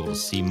also be able to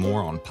see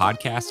more on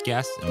podcast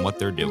guests and what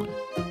they're doing.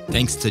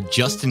 Thanks to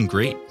Justin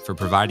Great for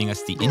providing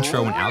us the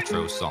intro and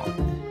outro song.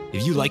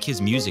 If you like his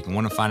music and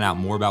want to find out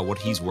more about what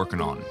he's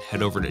working on,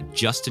 head over to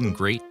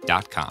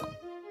justingreat.com.